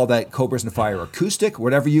 We'll call that Cobras and Fire acoustic,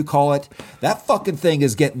 whatever you call it. That fucking thing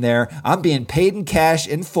is getting there. I'm being paid in cash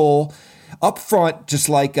in full. Up front, just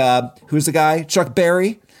like, who's the guy? Chuck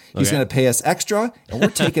Berry. He's going to pay us extra, and we're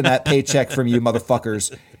taking that paycheck from you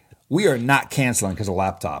motherfuckers. We are not canceling because of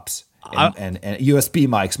laptops and USB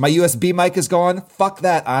mics. My USB mic is gone. Fuck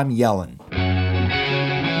that. I'm yelling.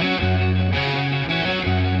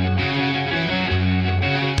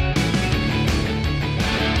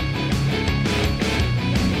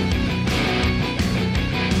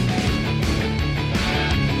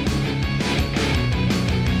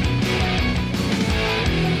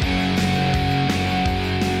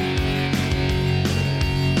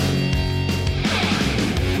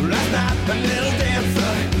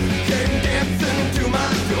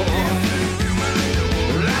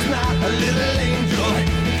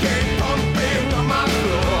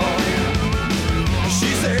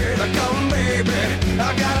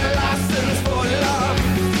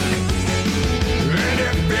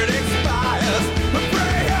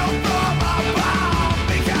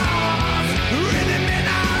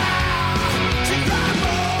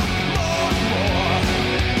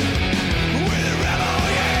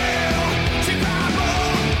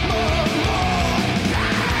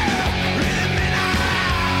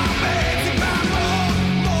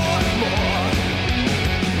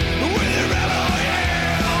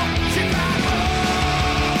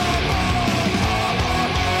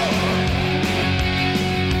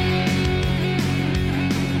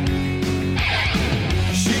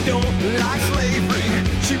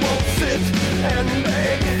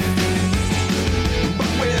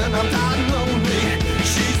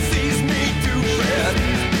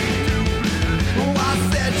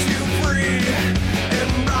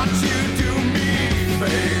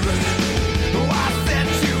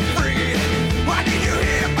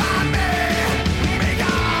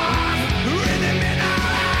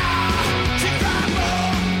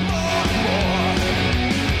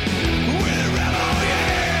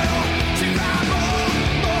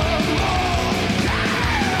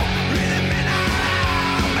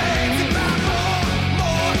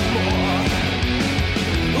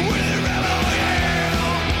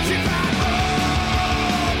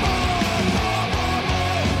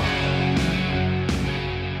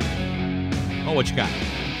 you got?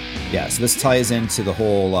 Yeah, so this ties into the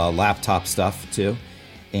whole laptop stuff, too.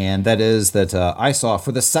 And that is that I saw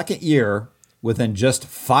for the second year, within just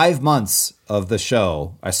 5 months of the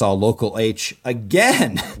show, I saw Local H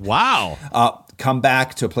again. Wow. Come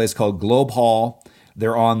back to a place called Globe Hall.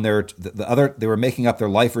 They're on their they were making up their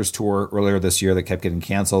Lifers tour earlier this year that kept getting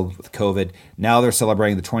canceled with COVID. Now they're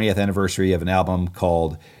celebrating the 20th anniversary of an album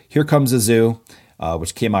called Here Comes the Zoo,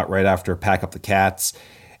 which came out right after Pack Up the Cats.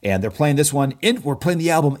 And they're playing this one we're playing the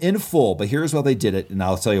album in full, but here's how they did it, and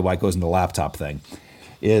I'll tell you why it goes into the laptop thing.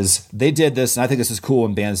 Is they did this, and I think this is cool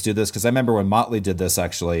when bands do this, because I remember when Motley did this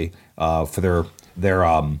actually for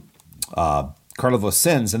their Carnival of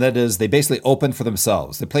Sins, and that is they basically opened for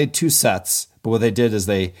themselves. They played 2 sets, but what they did is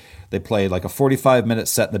they played like a 45-minute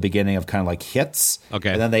set in the beginning of kind of like hits.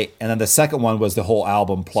 Okay. And then the second one was the whole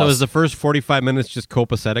album plus. So is the first 45 minutes just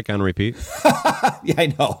copacetic on repeat? Yeah,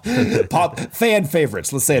 I know. Pop fan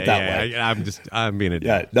favorites. Let's say it that way. I'm being a dick.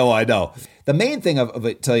 Yeah, no, I know. The main thing of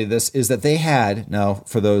it, tell you this, is that they had, now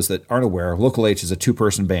for those that aren't aware, Local H is a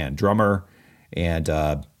 2-person band, drummer and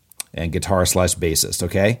guitar/bassist,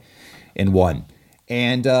 okay, in one.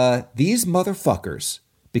 And these motherfuckers,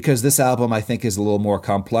 because this album I think is a little more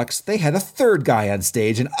complex, they had a third guy on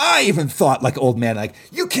stage, and I even thought, like old man, like,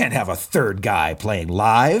 you can't have a third guy playing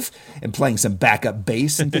live and playing some backup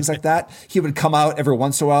bass and things like that. He would come out every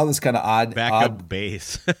once in a while, this kind of odd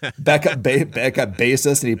bass, backup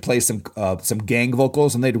bassist, and he'd play some gang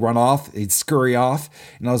vocals, and they'd run off, he'd scurry off,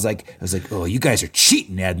 and I was like, oh, you guys are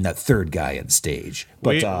cheating adding that third guy on stage.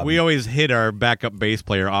 But we always hid our backup bass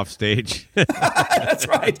player off stage. That's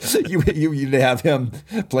right. You'd have him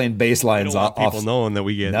playing bass lines off. People knowing that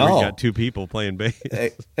we got 2 people playing bass.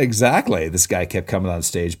 Exactly. This guy kept coming on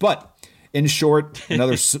stage. But in short,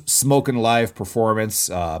 another smoking live performance.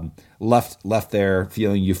 Left there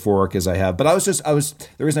feeling euphoric as I have. But the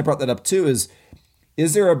reason I brought that up too is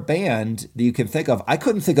there a band that you can think of? I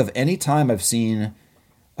couldn't think of any time I've seen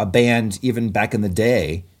a band, even back in the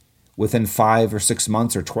day, within 5 or 6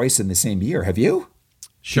 months or twice in the same year. Have you?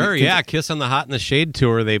 Sure, yeah. Kiss on the Hot in the Shade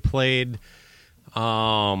tour. They played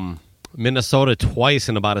Minnesota twice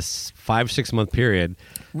in about a 5-6 month period.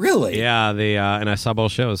 Really? Yeah, they and I saw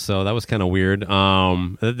both shows, so that was kind of weird.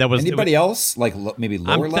 That was anybody else like maybe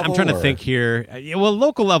lower level? I'm trying to think here. Well,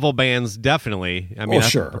 local level bands definitely. I mean,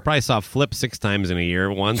 sure. I probably saw Flip 6 times in a year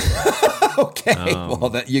once. Okay,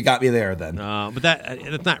 well, you got me there then. But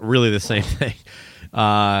that's not really the same thing.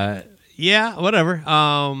 Yeah, whatever.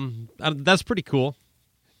 That's pretty cool.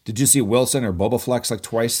 Did you see Wilson or Boba Flex like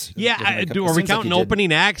twice? Yeah, are we counting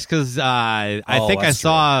opening acts? Because I think I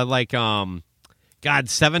saw like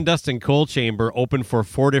Seven Dust and Coal Chamber open for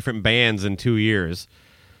 4 different bands in 2 years.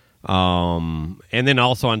 And then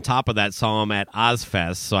also on top of that, saw them at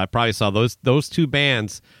Ozfest. So I probably saw those 2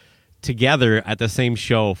 bands together at the same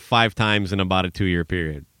show 5 times in about a 2-year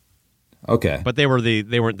period. Okay, but they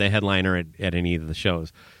weren't the headliner at any of the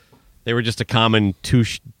shows. They were just a common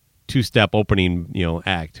two-step opening,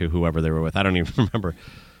 act to whoever they were with. I don't even remember.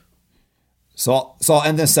 So I'll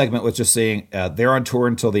end this segment with just saying they're on tour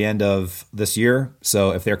until the end of this year.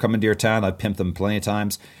 So if they're coming to your town, I've pimped them plenty of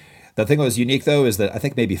times. The thing that was unique, though, is that I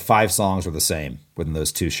think maybe 5 songs were the same within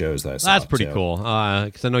those 2 shows that I saw. That's pretty cool,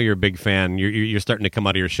 because I know you're a big fan. You're starting to come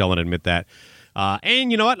out of your shell and admit that.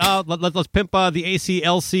 And you know what? Let's pimp the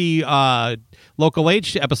ACLC Local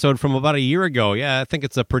H episode from about a year ago. Yeah, I think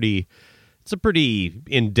it's a pretty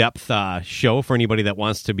in-depth show for anybody that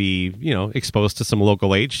wants to be, exposed to some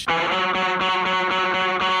Local H.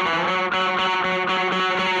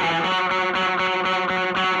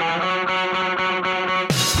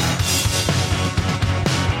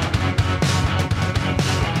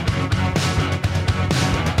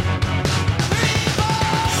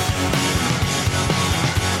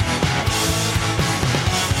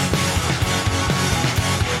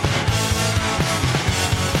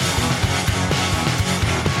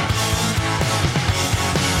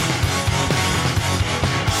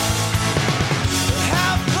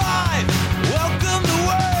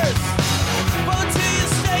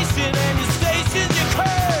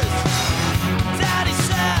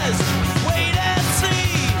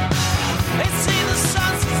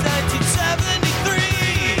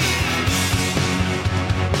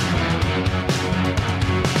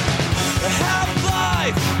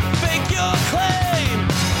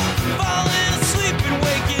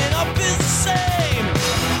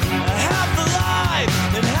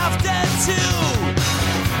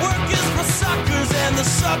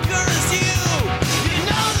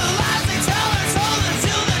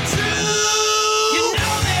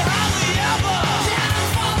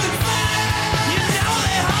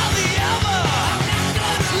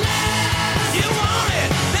 You want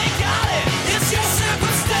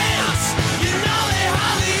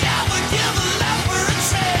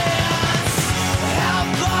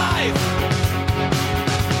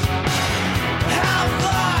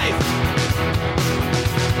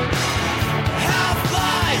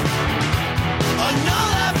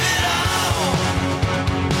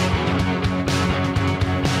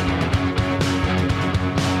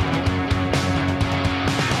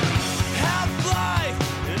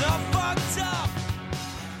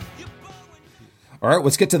All right,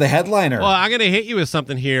 let's get to the headliner. Well, I'm going to hit you with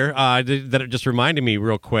something here that it just reminded me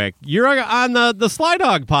real quick. You're on the Sly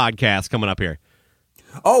Dog podcast coming up here.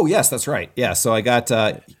 Oh, yes, that's right. Yeah, so I got...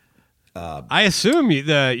 I assume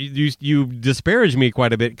you disparage me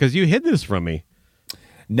quite a bit because you hid this from me.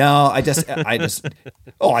 No, I just,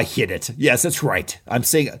 oh, I hid it. Yes, that's right. I'm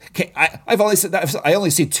saying, I've only said that. I only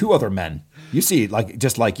see two other men. You see, you're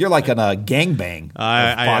like on a gangbang.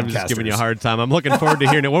 I'm just giving you a hard time. I'm looking forward to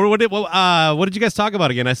hearing it. What did you guys talk about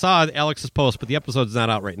again? I saw Alex's post, but the episode's not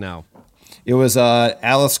out right now. It was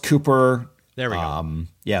Alice Cooper. There we go.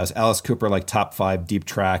 Yeah, it was Alice Cooper, like top 5 deep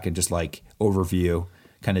track and just like overview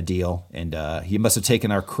kind of deal. And he must have taken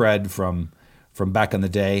our cred from back in the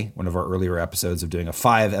day, one of our earlier episodes of doing a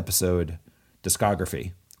 5-episode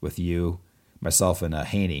discography with you, myself, and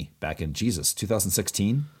Haney back in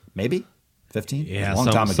 2016, maybe 15. Yeah, a long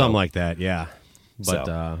time ago. Something like that. Yeah, but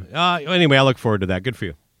anyway, I look forward to that. Good for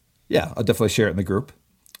you. Yeah, I'll definitely share it in the group.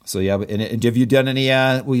 So yeah, and have you done any?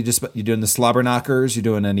 You doing the slobber knockers? You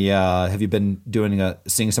doing any? Have you been doing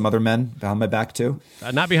seeing some other men behind my back too?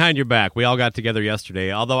 Not behind your back. We all got together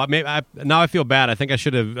yesterday. Although now I feel bad. I think I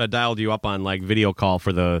should have dialed you up on like video call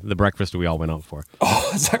for the breakfast we all went out for.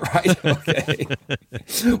 Oh, is that right? Okay.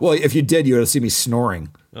 Well, if you did, you would have seen me snoring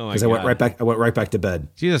because I went right back to bed.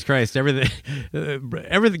 Jesus Christ!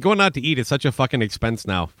 Everything going out to eat is such a fucking expense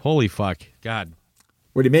now. Holy fuck, God.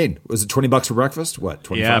 What do you mean? Was it $20 for breakfast? What,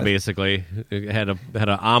 25? Yeah, basically. It had an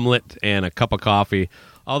omelet and a cup of coffee.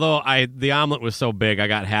 Although the omelet was so big, I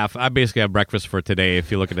got half. I basically have breakfast for today.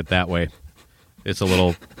 If you look at it that way, it's a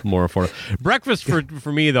little more affordable. Breakfast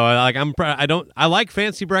for me though, I like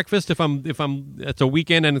fancy breakfast if it's a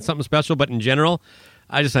weekend and it's something special. But in general,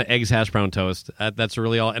 I just had eggs, hash brown, toast. That's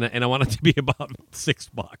really all, and I want it to be about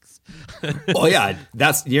 $6. Well, yeah,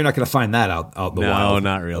 you're not going to find that out the wild. No,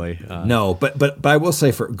 not really. No, but I will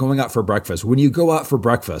say for going out for breakfast, when you go out for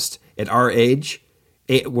breakfast at our age,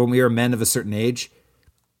 when we are men of a certain age,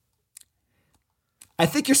 I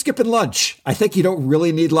think you're skipping lunch. I think you don't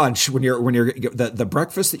really need lunch when you're the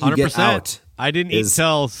breakfast that you 100%. Get out. I didn't eat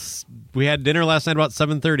till we had dinner last night about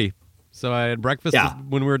 7:30. So I had breakfast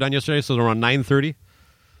when we were done yesterday. So around 9:30.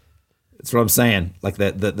 That's what I'm saying. Like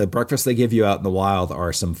the breakfast they give you out in the wild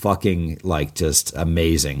are some fucking like just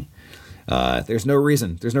amazing. There's no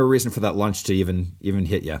reason for that lunch to even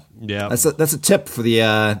hit you. Yeah, that's a tip for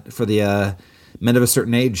the men of a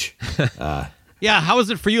certain age. Yeah, how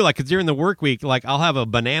is it for you? Like, 'cause during the work week, like I'll have a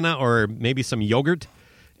banana or maybe some yogurt.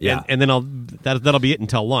 Yeah, and then that'll be it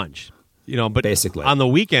until lunch. You know, but basically on the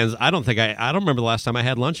weekends, I don't remember the last time I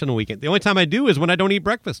had lunch on a weekend. The only time I do is when I don't eat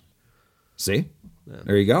breakfast. See?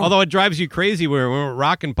 There you go. Although it drives you crazy when we're at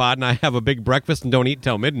Rockin' Pod and I have a big breakfast and don't eat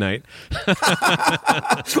till midnight. Well,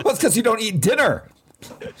 it's because you don't eat dinner.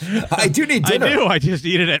 I do need dinner. I do. I just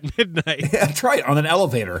eat it at midnight. Yeah, that's right. On an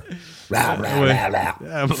elevator.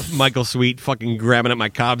 Michael Sweet fucking grabbing at my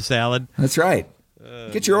Cobb salad. That's right.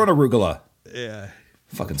 Get your own arugula. Yeah.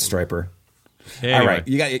 Fucking striper. Anyway. All right.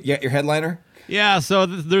 You got your headliner? Yeah, so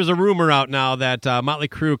there's a rumor out now that Motley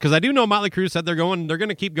Crue, because I do know Motley Crue said they're going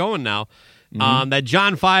to keep going now. That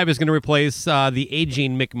John 5 is going to replace the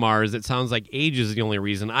aging Mick Mars. It sounds like age is the only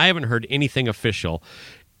reason. I haven't heard anything official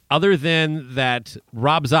other than that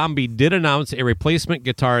Rob Zombie did announce a replacement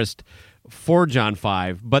guitarist for John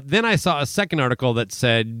 5. But then I saw a second article that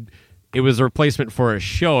said it was a replacement for a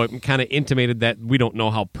show. It kind of intimated that we don't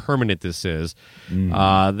know how permanent this is.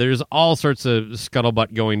 There's all sorts of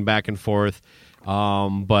scuttlebutt going back and forth.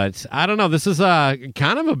 But I don't know. This is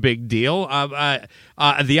kind of a big deal.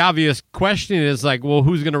 The obvious question is like, well,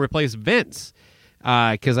 who's going to replace Vince?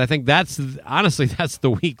 Because I think that's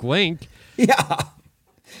the weak link. Yeah.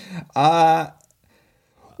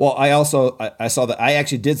 Well, I saw that. I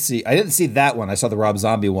didn't see that one. I saw the Rob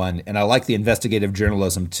Zombie one, and I like the investigative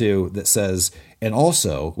journalism too that says, and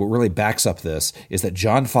also what really backs up this is that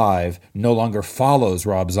John 5 no longer follows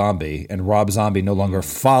Rob Zombie, and Rob Zombie no longer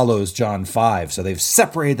follows John 5. So they've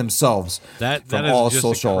separated themselves from all all just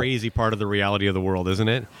social. A crazy part of the reality of the world, isn't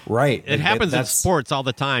it? Right. It happens in sports all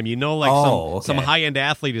the time. You know, like some high-end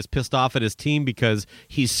athlete is pissed off at his team because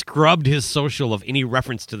he scrubbed his social of any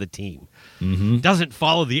reference to the team. Mm-hmm. Doesn't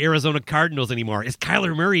follow the Arizona Cardinals anymore. Is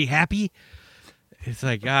Kyler Murray happy? It's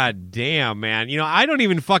like, God damn, man. You know, I don't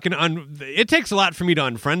even fucking... it takes a lot for me to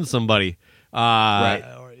unfriend somebody. Right.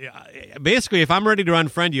 Basically, if I'm ready to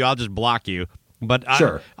unfriend you, I'll just block you. But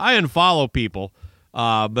sure. I unfollow people.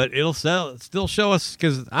 But it'll still show us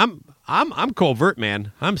because I'm covert,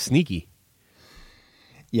 man. I'm sneaky.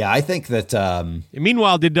 Yeah, I think that...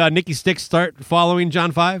 Meanwhile, did Nikki Sixx start following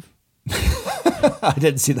John 5? I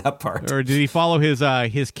didn't see that part. Or did he follow his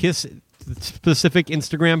Kiss specific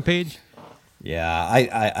Instagram page? Yeah,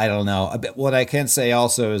 I don't know. What I can say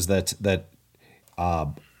also is that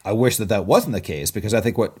I wish that wasn't the case, because I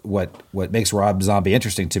think what makes Rob Zombie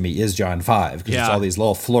interesting to me is John 5, because it's all these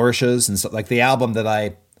little flourishes and stuff. Like the album that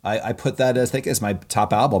I put that as, I think, as my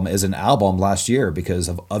top album, is an album last year because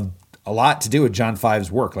of a lot to do with John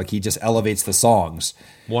 5's work. Like he just elevates the songs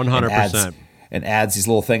 100%. and adds these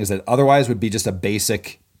little things that otherwise would be just a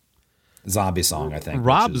basic Zombie song, I think.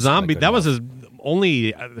 Rob Zombie, that was his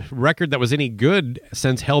only record that was any good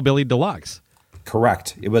since Hellbilly Deluxe.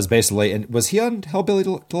 Correct. It was basically, and was he on Hellbilly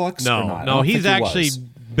Deluxe? or not? No, he's think he actually was.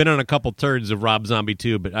 been on a couple turds of Rob Zombie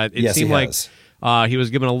too, but it Yes, seemed he like has. he was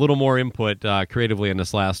given a little more input creatively in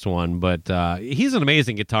this last one. But he's an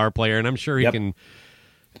amazing guitar player, and I'm sure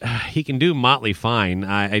he can do Motley fine.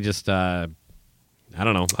 I just I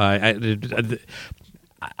don't know.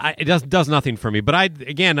 It does nothing for me. But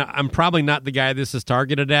I'm probably not the guy this is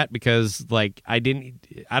targeted at, because like I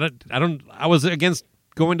was against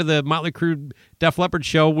going to the Motley Crue Def Leppard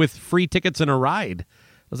show with free tickets and a ride.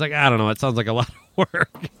 I was like, I don't know. It sounds like a lot of work.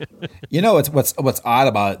 You know, what's odd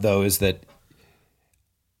about it though is that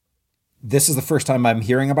this is the first time I'm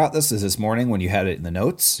hearing about this. Is this morning when you had it in the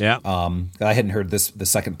notes? Yeah. I hadn't heard the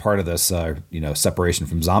second part of this, separation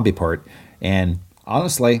from Zombie part, and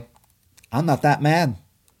honestly, I'm not that mad.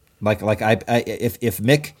 Like if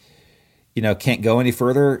Mick, can't go any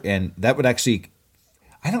further, and that would actually,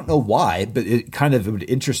 I don't know why, but it would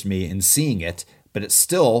interest me in seeing it. But it's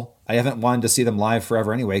still, I haven't wanted to see them live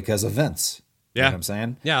forever anyway because of Vince. Yeah. You know what I'm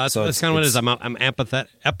saying? Yeah, that's kind of what it is. I'm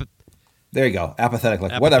apathetic. There you go. Apathetic,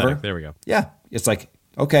 like whatever. There we go. Yeah. It's like,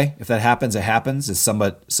 okay, if that happens, it happens. It's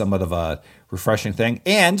somewhat of a refreshing thing.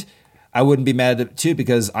 And I wouldn't be mad at it too,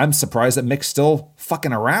 because I'm surprised that Mick's still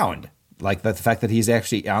fucking around. Like the fact that he's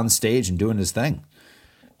actually on stage and doing his thing.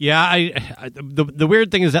 Yeah, the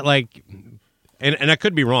weird thing is that, like, and I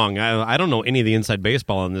could be wrong. I don't know any of the inside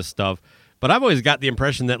baseball on this stuff, but I've always got the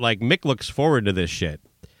impression that like Mick looks forward to this shit.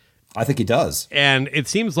 I think he does. And it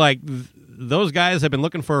seems like those guys have been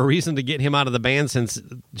looking for a reason to get him out of the band since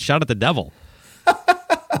Shout at the Devil.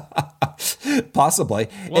 Possibly.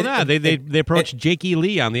 Well, they approached Jake E.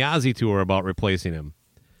 Lee on the Ozzy tour about replacing him.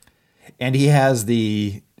 And he has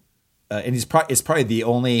and it's probably the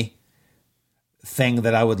only thing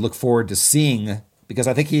that I would look forward to seeing, because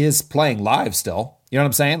I think he is playing live still. You know what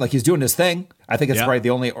I'm saying? Like he's doing his thing. I think it's probably the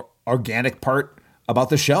only organic part about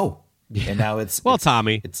the show. Yeah. And now it's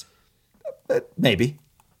Tommy. It's maybe.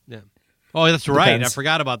 Yeah. Oh, that's right. Depends. I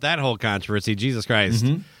forgot about that whole controversy. Jesus Christ.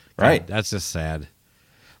 Mm-hmm. Right. God, that's just sad.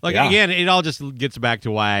 Like again, it all just gets back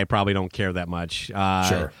to why I probably don't care that much.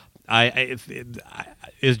 Sure.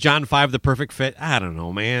 Is John 5 the perfect fit? I don't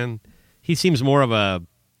know, man. He seems more of a.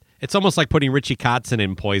 It's almost like putting Richie Kotzen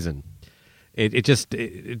in Poison.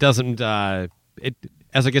 It doesn't.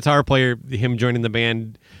 As a guitar player, him joining the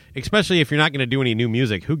band, especially if you're not going to do any new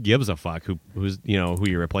music, who gives a fuck who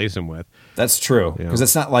you replace him with? That's true, because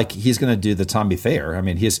it's not like he's going to do the Tommy Thayer. I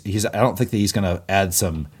mean, he's. I don't think that he's going to add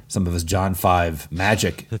some of his John 5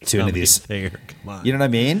 magic to any of these. Thayer, come on. You know what I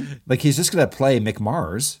mean? Like he's just going to play Mick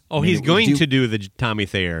Mars. Oh, he's going to do the Tommy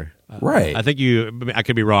Thayer. Right. I think I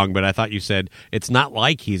could be wrong, but I thought you said it's not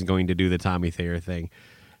like he's going to do the Tommy Thayer thing.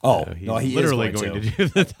 Oh, he's no, he literally is going to do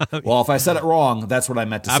the Tommy. Well, if I said it wrong, that's what I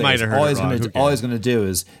meant to say. I might have heard it wrong. All he's going to do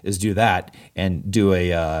is do that and do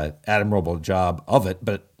a admirable job of it.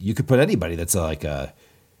 But you could put anybody that's like a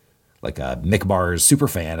Mick Mars super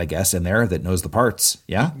fan, I guess, in there that knows the parts.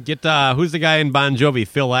 Yeah. Get who's the guy in Bon Jovi?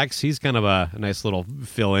 Phil X. He's kind of a nice little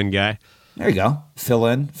fill-in guy. There you go. Fill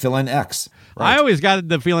in X. Right. I always got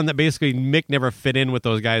the feeling that basically Mick never fit in with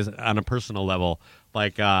those guys on a personal level.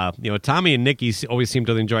 Like, Tommy and Nicky always seemed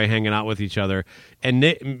to enjoy hanging out with each other. And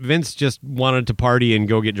Vince just wanted to party and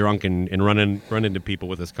go get drunk and run into people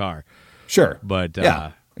with his car. Sure. But,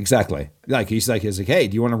 yeah, exactly. Like, he's like, hey,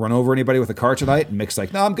 do you want to run over anybody with a car tonight? And Mick's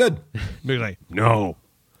like, no, I'm good. Mick's like, no,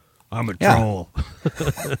 I'm a troll.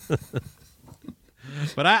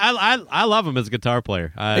 But I love him as a guitar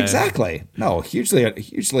player. Exactly. No, hugely.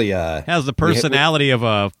 Has the personality of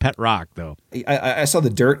a pet rock, though. I saw the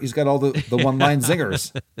dirt. He's got all the one-line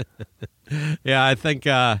zingers. Yeah, I think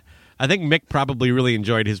Mick probably really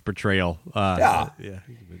enjoyed his portrayal. Yeah.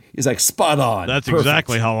 He's like, spot on. That's perfect.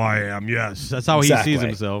 Exactly how I am. Yes, that's how he sees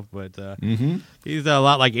himself. But he's a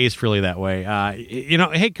lot like Ace Frehley that way.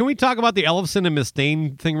 Hey, can we talk about the Ellefson and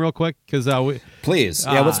Mustaine thing real quick? Because please,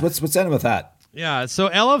 yeah. What's ending with that? Yeah, so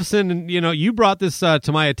Ellefson, you brought this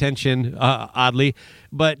to my attention, oddly,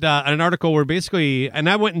 but an article where basically, and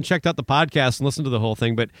I went and checked out the podcast and listened to the whole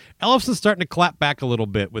thing, but Ellefson's starting to clap back a little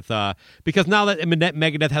bit with because now that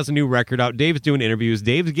Megadeth has a new record out, Dave's doing interviews,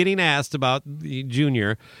 Dave's getting asked about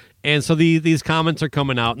Junior, and so these comments are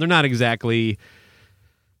coming out, and they're not exactly...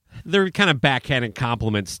 They're kind of backhanded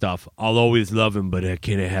compliment stuff. I'll always love him, but I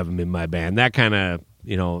can't have him in my band. That kind of...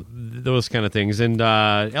 those kind of things. And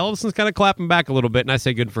Ellefson's kind of clapping back a little bit, and I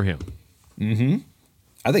say good for him. Mm-hmm.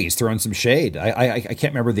 I think he's throwing some shade. I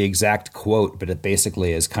can't remember the exact quote, but it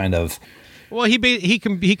basically is kind of... Well, he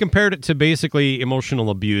compared it to basically emotional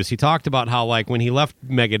abuse. He talked about how, like, when he left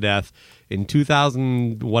Megadeth in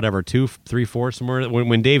 2000, whatever, 2, 3, 4, somewhere,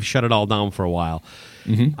 when Dave shut it all down for a while,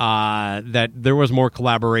 that there was more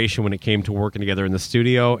collaboration when it came to working together in the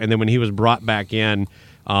studio. And then when he was brought back in...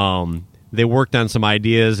 they worked on some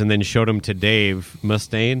ideas and then showed them to Dave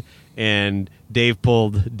Mustaine, and Mustaine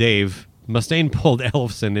pulled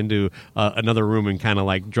Ellefson into another room and kind of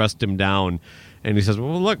like dressed him down. And he says,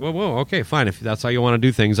 well, look, whoa, okay, fine. If that's how you want to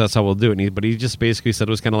do things, that's how we'll do it. But he just basically said it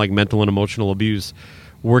was kind of like mental and emotional abuse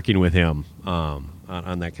working with him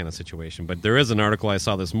on that kind of situation. But there is an article I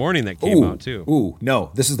saw this morning that came out, too. No,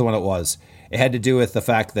 this is the one it was. It had to do with the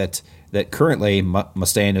fact that currently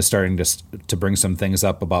Mustaine is starting to bring some things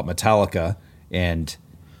up about Metallica, and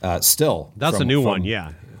still... That's a new one,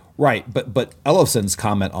 yeah. Right, but Ellefson's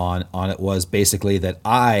comment on it was basically that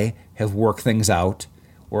I have worked things out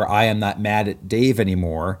where I am not mad at Dave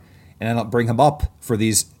anymore, and I don't bring him up for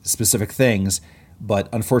these specific things, but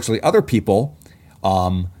unfortunately other people...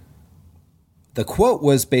 the quote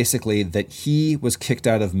was basically that he was kicked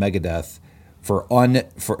out of Megadeth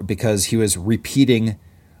because he was repeating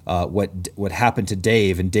what happened to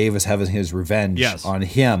Dave, and Dave was having his revenge on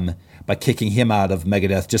him by kicking him out of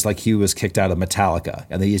Megadeth, just like he was kicked out of Metallica,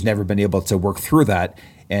 and that he's never been able to work through that,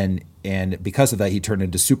 and because of that, he turned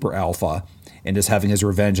into Super Alpha and is having his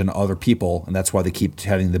revenge on other people, and that's why they keep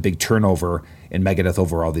having the big turnover in Megadeth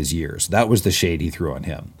over all these years. That was the shade he threw on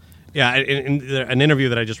him. Yeah, in an interview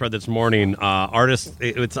that I just read this morning,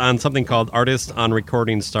 it's on something called Artist on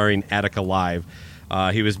Recording starring Attica Live.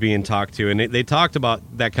 He was being talked to, and they talked about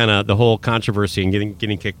that kind of the whole controversy and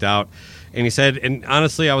getting kicked out. And he said, and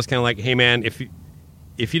honestly, I was kind of like, hey man,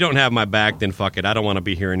 if you don't have my back, then fuck it. I don't want to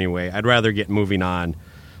be here anyway. I'd rather get moving on.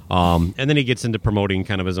 And then he gets into promoting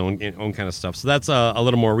kind of his own kind of stuff. So that's a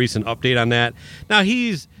little more recent update on that. Now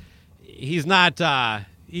he's not.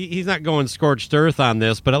 He's not going scorched earth on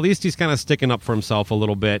this, but at least he's kind of sticking up for himself a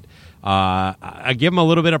little bit. I give him a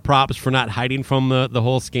little bit of props for not hiding from the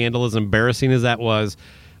whole scandal, as embarrassing as that was.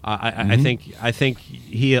 I think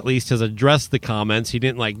he at least has addressed the comments. He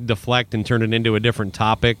didn't like deflect and turn it into a different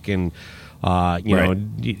topic, and you know,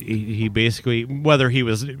 he basically, whether he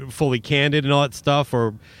was fully candid and all that stuff,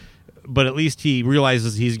 but at least he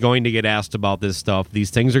realizes he's going to get asked about this stuff. These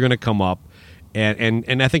things are going to come up,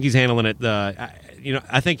 and I think he's handling it.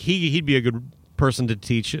 I think he'd be a good person to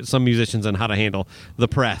teach some musicians on how to handle the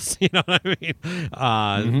press. You know what I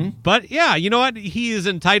mean? But yeah, you know what? He is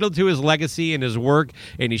entitled to his legacy and his work,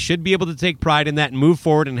 and he should be able to take pride in that and move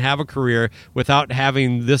forward and have a career without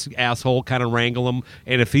having this asshole kind of wrangle him.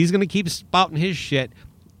 And if he's going to keep spouting his shit,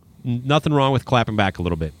 nothing wrong with clapping back a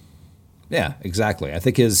little bit. Yeah, exactly. I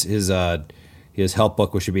think his help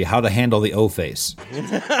book should be How to Handle the O-Face.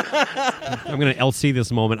 I'm going to LC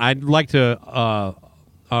this moment. I'd like to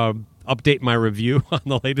update my review on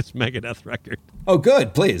the latest Megadeth record. Oh,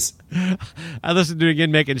 good. Please. I listened to it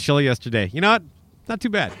again, making chili yesterday. You know what? Not too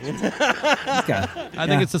bad. Okay. I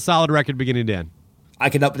think it's a solid record beginning to end. I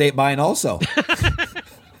can update mine also.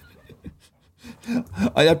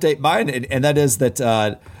 I update mine, and that is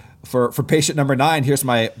that for patient number 9, here's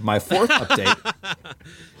my fourth update.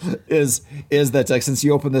 is that since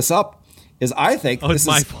you opened this up, I think it's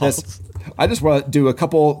my fault. I just want to do a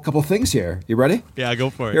couple things here. You ready? Yeah, go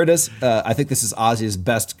for it. Here it is. I think this is Ozzy's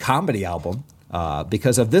best comedy album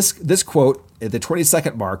because of this quote at the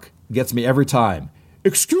 20-second mark gets me every time.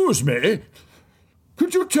 Excuse me,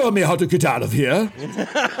 could you tell me how to get out of here?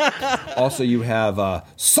 Also, you have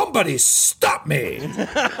somebody stop me.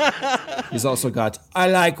 He's also got I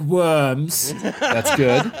like worms. That's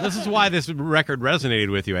good. This is why this record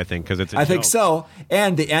resonated with you, I think, because it's a I joke. think so.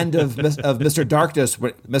 And the end of Mr. Darkness,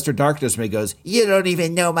 Mr. Darkness, when he goes, "You don't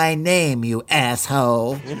even know my name, you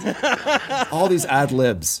asshole." All these ad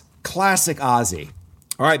libs, classic Ozzy.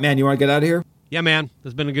 All right, man, you want to get out of here? Yeah, man,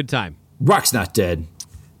 it's been a good time. Rock's not dead,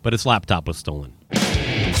 but its laptop was stolen.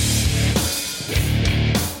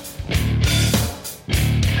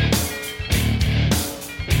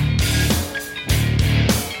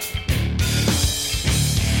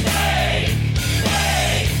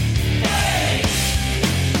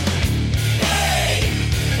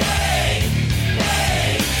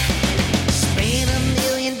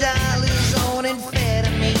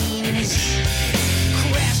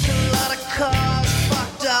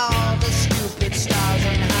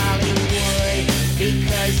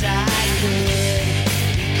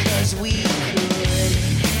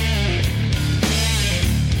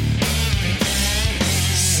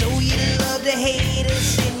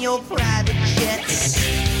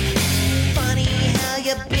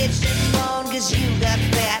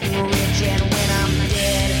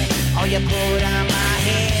 you put on my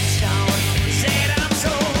headstone. You said I'm so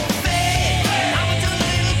fake. I was a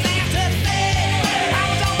little bastard fake. I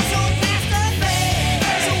was always so bastard fake.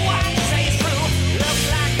 So why you say it's true? Looks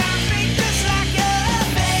like I'm fake, just like you're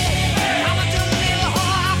fake. I'm a little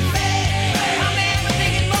whore fake. I'm never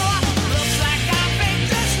thinking more. Looks like I'm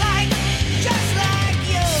fake, just like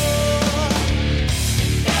you.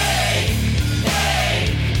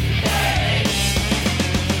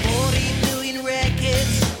 40 million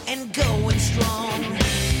records and going strong.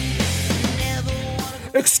 Never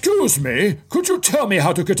wanna Excuse me, could you tell me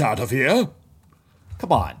how to get out of here?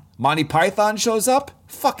 Come on. Monty Python shows up?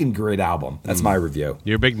 Fucking great album. That's my review.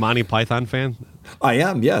 You're a big Monty Python fan? I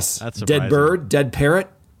am, yes. That's Dead surprising. Bird, Dead Parrot,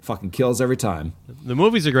 fucking kills every time. The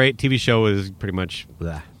movies are great. TV show is pretty much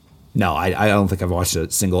bleh. No, I don't think I've watched a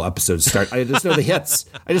single episode start. I just know the hits.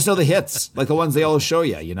 I just know the hits, like the ones they always show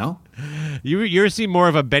you, you know? You seem more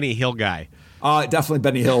of a Benny Hill guy. Definitely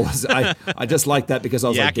Benny Hill. I just like that because I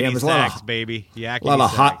was like, damn, Yakety there's a lot sax, of, baby. Yakety lot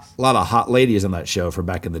of sax. lot of hot ladies on that show from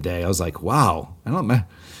back in the day. I was like, wow, I don't know.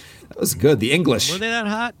 That was good. The English. Were they that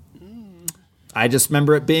hot? I just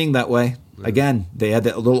remember it being that way. Again, they had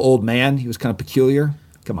that little old man. He was kind of peculiar.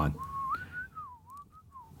 Come on.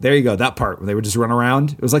 There you go. That part where they would just run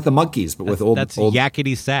around. It was like the Monkees, but with old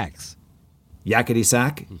yakety sax. yakety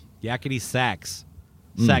sack. Yakety sax.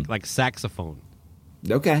 Sax like saxophone.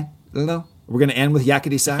 Okay. I don't know. We're going to end with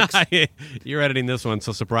yakety sacks. You're editing this one,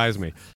 so surprise me.